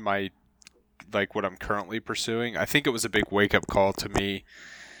in my, like, what I'm currently pursuing. I think it was a big wake-up call to me,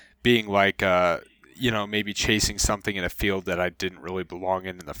 being like, maybe chasing something in a field that I didn't really belong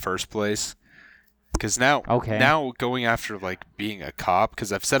in the first place. Because now going after, like, being a cop,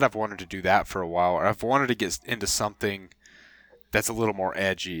 because I've said I've wanted to do that for a while, or I've wanted to get into something that's a little more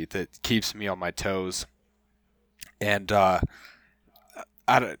edgy, that keeps me on my toes. And I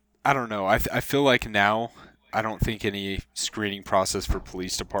don't know. I feel like now I don't think any screening process for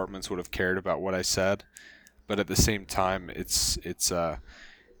police departments would have cared about what I said, but at the same time, I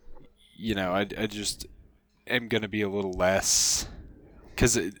just am going to be a little less,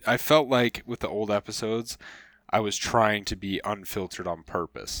 because I felt like with the old episodes, I was trying to be unfiltered on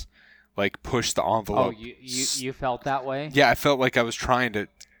purpose, like push the envelope. Oh, you felt that way? Yeah, I felt like I was trying to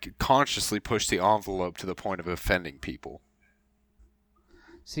consciously push the envelope to the point of offending people.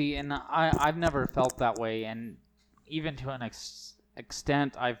 See, and I've never felt that way, and even to an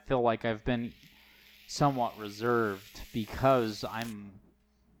extent, I feel like I've been somewhat reserved because I'm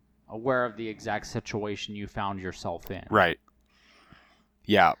aware of the exact situation you found yourself in. Right.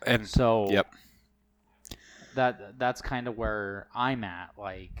 Yeah, and so yep. That's kind of where I'm at.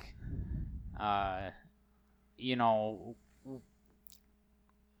 Like,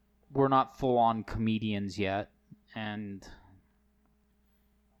 we're not full-on comedians yet, and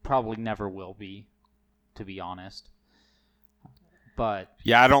probably never will be, to be honest. But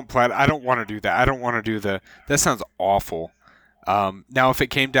yeah, I don't want to do that. I don't want to do that sounds awful. Now if it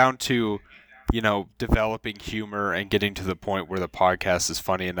came down to, developing humor and getting to the point where the podcast is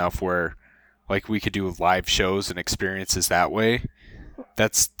funny enough where, like, we could do live shows and experiences that way,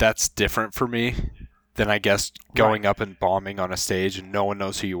 that's different for me than, I guess, going up and bombing on a stage and no one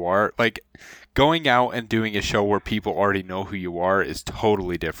knows who you are. Like, going out and doing a show where people already know who you are is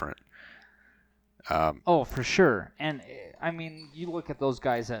totally different. Oh, for sure. And I mean, you look at those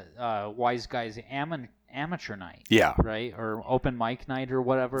guys at Wise Guys Amateur Night. Yeah. Right? Or Open Mic Night or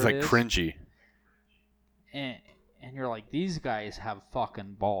whatever it's it like is. cringy. And you're like, these guys have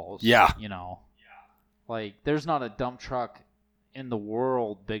fucking balls. Yeah. Like, there's not a dump truck in the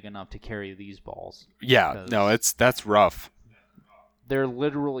world big enough to carry these balls. Yeah. No, that's rough. They're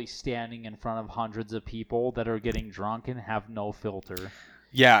literally standing in front of hundreds of people that are getting drunk and have no filter.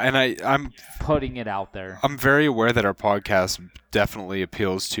 Yeah, and I'm putting it out there. I'm very aware that our podcast definitely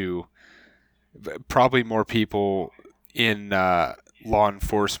appeals to probably more people in law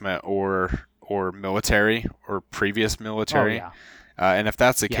enforcement or military or previous military. Oh, yeah. And if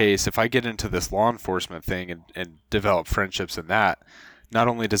that's the case, if I get into this law enforcement thing and develop friendships in that, not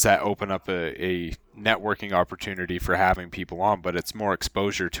only does that open up a networking opportunity for having people on, but it's more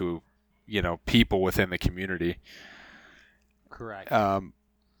exposure to, people within the community. Correct.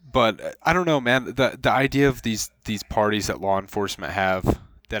 But I don't know, man. The idea of these parties that law enforcement have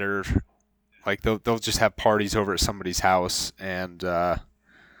that are like they'll just have parties over at somebody's house, and I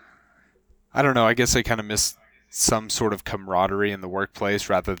don't know. I guess I kind of miss some sort of camaraderie in the workplace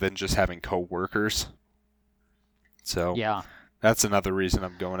rather than just having coworkers. So Yeah. that's another reason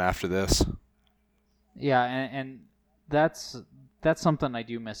I'm going after this. Yeah, and that's something I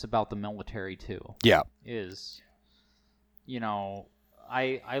do miss about the military too. Yeah. Is,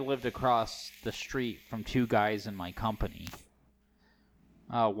 I lived across the street from two guys in my company.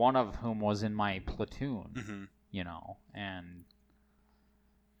 One of whom was in my platoon, and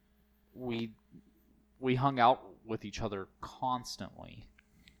we hung out with each other constantly,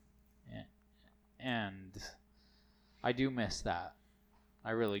 and I do miss that.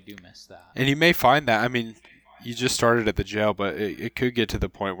 I really do miss that. And you may find that, I mean, you just started at the jail, but it could get to the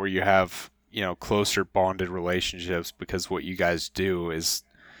point where you have, closer bonded relationships, because what you guys do is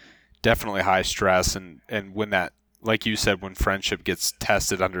definitely high stress. And when that, like you said, when friendship gets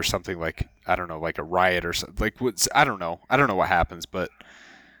tested under something like, I don't know, like a riot or something, like I don't know what happens, but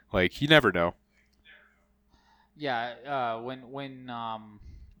like, you never know. Yeah,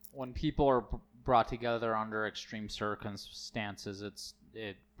 when people are brought together under extreme circumstances,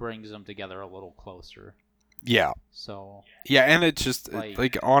 it brings them together a little closer. Yeah. So. Yeah, and it just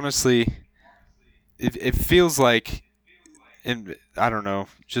like honestly, it feels like, and I don't know,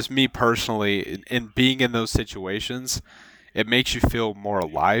 just me personally, in being in those situations, it makes you feel more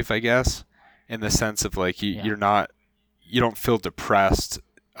alive, I guess, in the sense of like you don't feel depressed,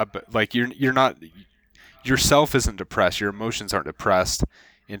 like you're not, yourself isn't depressed, your emotions aren't depressed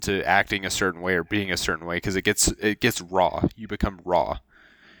into acting a certain way or being a certain way, because it gets raw. You become raw.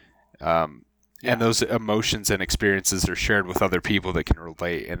 And those emotions and experiences are shared with other people that can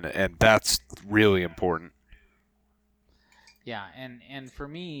relate, and that's really important. Yeah, and for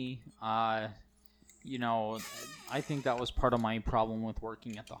me, I think that was part of my problem with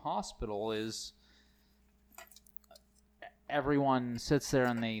working at the hospital is everyone sits there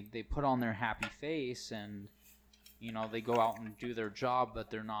and they put on their happy face and, they go out and do their job,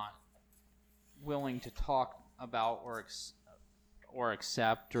 but they're not willing to talk about or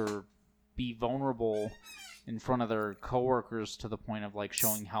accept or be vulnerable in front of their coworkers to the point of like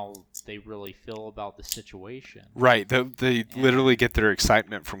showing how they really feel about the situation. Right. They literally get their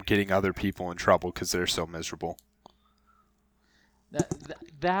excitement from getting other people in trouble because they're so miserable.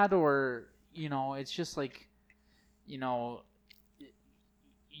 That or, it's just like, you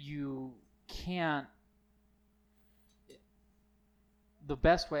can't. The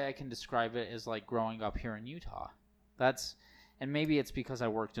best way I can describe it is like growing up here in Utah. And maybe it's because I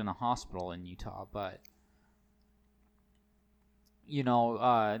worked in a hospital in Utah, but you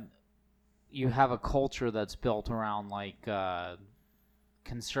have a culture that's built around like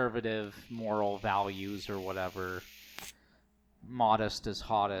conservative moral values or whatever, modest is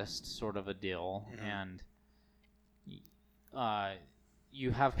hottest sort of a deal. Mm-hmm. And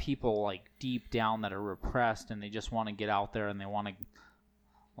you have people like deep down that are repressed and they just want to get out there and they want to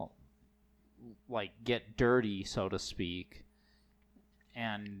like get dirty, so to speak.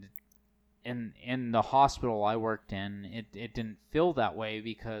 And in the hospital I worked in, it didn't feel that way,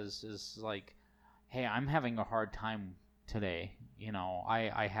 because it's like, hey, I'm having a hard time today.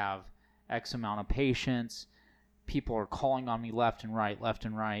 I have X amount of patients. People are calling on me left and right.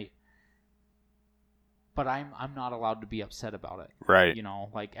 But I'm not allowed to be upset about it. Right.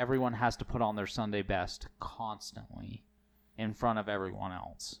 Like everyone has to put on their Sunday best constantly in front of everyone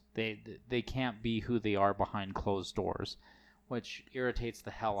else. They can't be who they are behind closed doors, which irritates the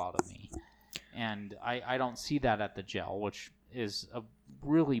hell out of me. And I don't see that at the jail, which is a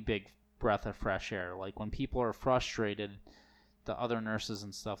really big breath of fresh air. Like when people are frustrated, the other nurses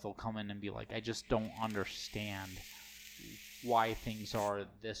and stuff, they'll come in and be like, I just don't understand why things are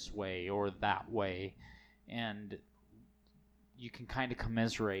this way or that way. And you can kind of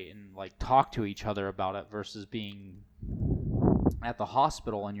commiserate and like talk to each other about it, versus being at the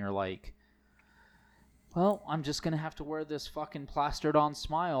hospital and you're like, well, I'm just going to have to wear this fucking plastered on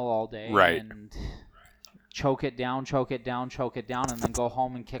smile all day. Right. And choke it down, and then go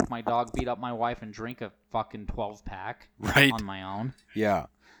home and kick my dog, beat up my wife, and drink a fucking 12-pack right. on my own. Yeah.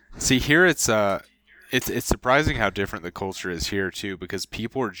 See, here it's surprising how different the culture is here too, because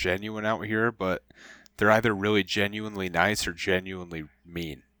people are genuine out here, but they're either really genuinely nice or genuinely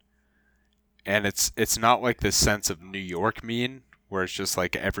mean. And it's not like this sense of New York mean, where it's just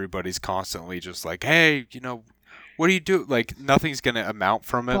like everybody's constantly just like, hey, what do you do? Like nothing's gonna amount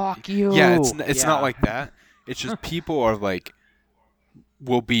from it. Fuck you. Yeah, it's not like that. It's just people are like,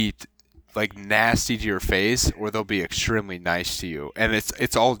 will be like nasty to your face, or they'll be extremely nice to you, and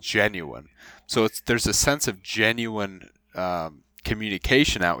it's all genuine. So there's a sense of genuine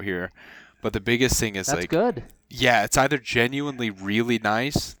communication out here. But the biggest thing is that's good. Yeah, it's either genuinely really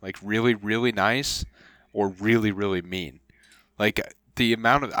nice, like really, really nice, or really, really mean. Like,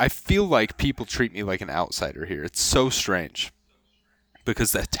 I feel like people treat me like an outsider here. It's so strange.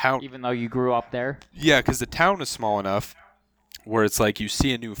 Because the town, Even though you grew up there? yeah, because the town is small enough where it's like you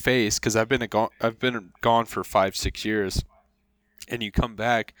see a new face. Because I've been gone for 5-6 years, and you come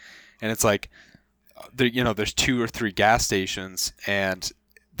back, and it's like, there's 2 or 3 gas stations, and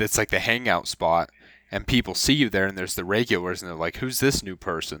it's like the hangout spot, and people see you there, and there's the regulars, and they're like, "Who's this new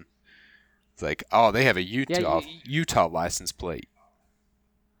person?" It's like, "Oh, they have a Utah license plate."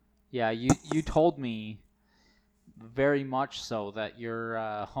 Yeah, you told me very much so that your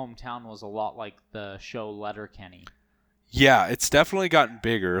hometown was a lot like the show Letterkenny. Yeah, it's definitely gotten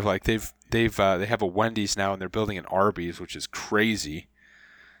bigger. Like they have a Wendy's now, and they're building an Arby's, which is crazy.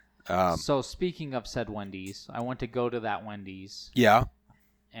 So speaking of said Wendy's, I went to go to that Wendy's, Yeah.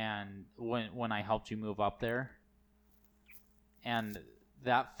 and when I helped you move up there, and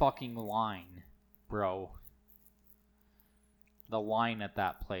that fucking line, bro. The line at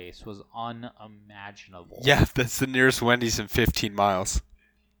that place was unimaginable. Yeah, that's the nearest Wendy's in 15 miles.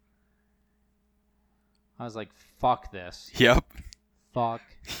 I was like, fuck this. Yep. Fuck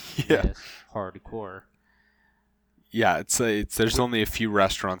Yeah. this hardcore. Yeah, there's only a few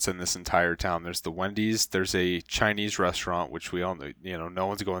restaurants in this entire town. There's the Wendy's, there's a Chinese restaurant, which we all know, no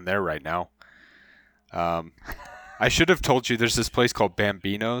one's going there right now. I should have told you there's this place called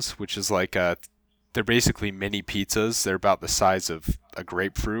Bambino's, which is like they're basically mini pizzas. They're about the size of a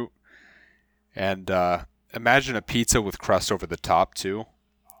grapefruit. And imagine a pizza with crust over the top too.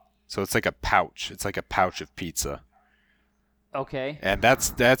 So it's like a pouch. It's like a pouch of pizza. Okay. And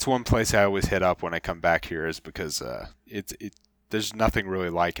that's one place I always hit up when I come back here, is because there's nothing really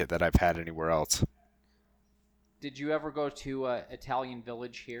like it that I've had anywhere else. Did you ever go to Italian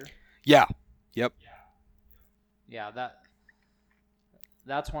Village here? Yeah. Yep. Yeah,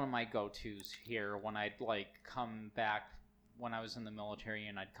 that's one of my go-tos here when I'd like come back when I was in the military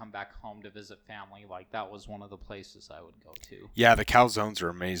and I'd come back home to visit family. Like that was one of the places I would go to. Yeah, the calzones are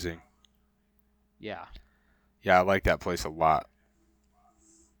amazing. Yeah. Yeah, I like that place a lot.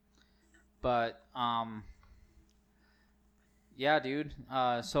 But yeah, dude.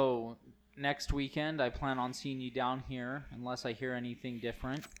 So next weekend I plan on seeing you down here unless I hear anything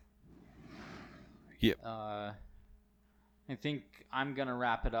different. Yep. I think I'm gonna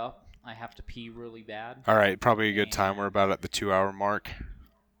wrap it up. I have to pee really bad. All right, probably a good time. We're about at the 2-hour mark.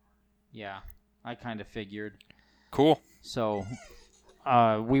 Yeah, I kind of figured. Cool. So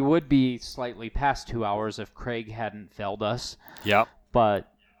we would be slightly past 2 hours if Craig hadn't failed us. Yep. But,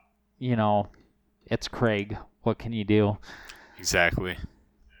 it's Craig. What can you do? Exactly.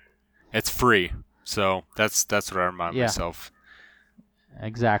 It's free, so that's what I remind myself.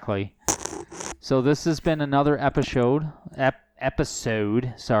 Exactly. So this has been another episode. This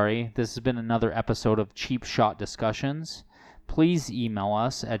has been another episode of Cheap Shot Discussions. Please email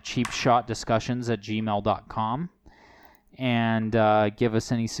us at cheapshotdiscussions@gmail.com and give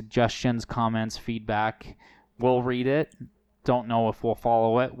us any suggestions, comments, feedback. We'll read it. Don't know if we'll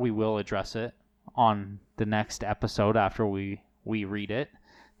follow it. We will address it on the next episode after we read it.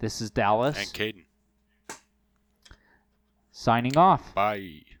 This is Dallas. And Caden. Signing off.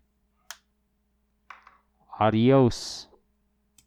 Bye. Adios.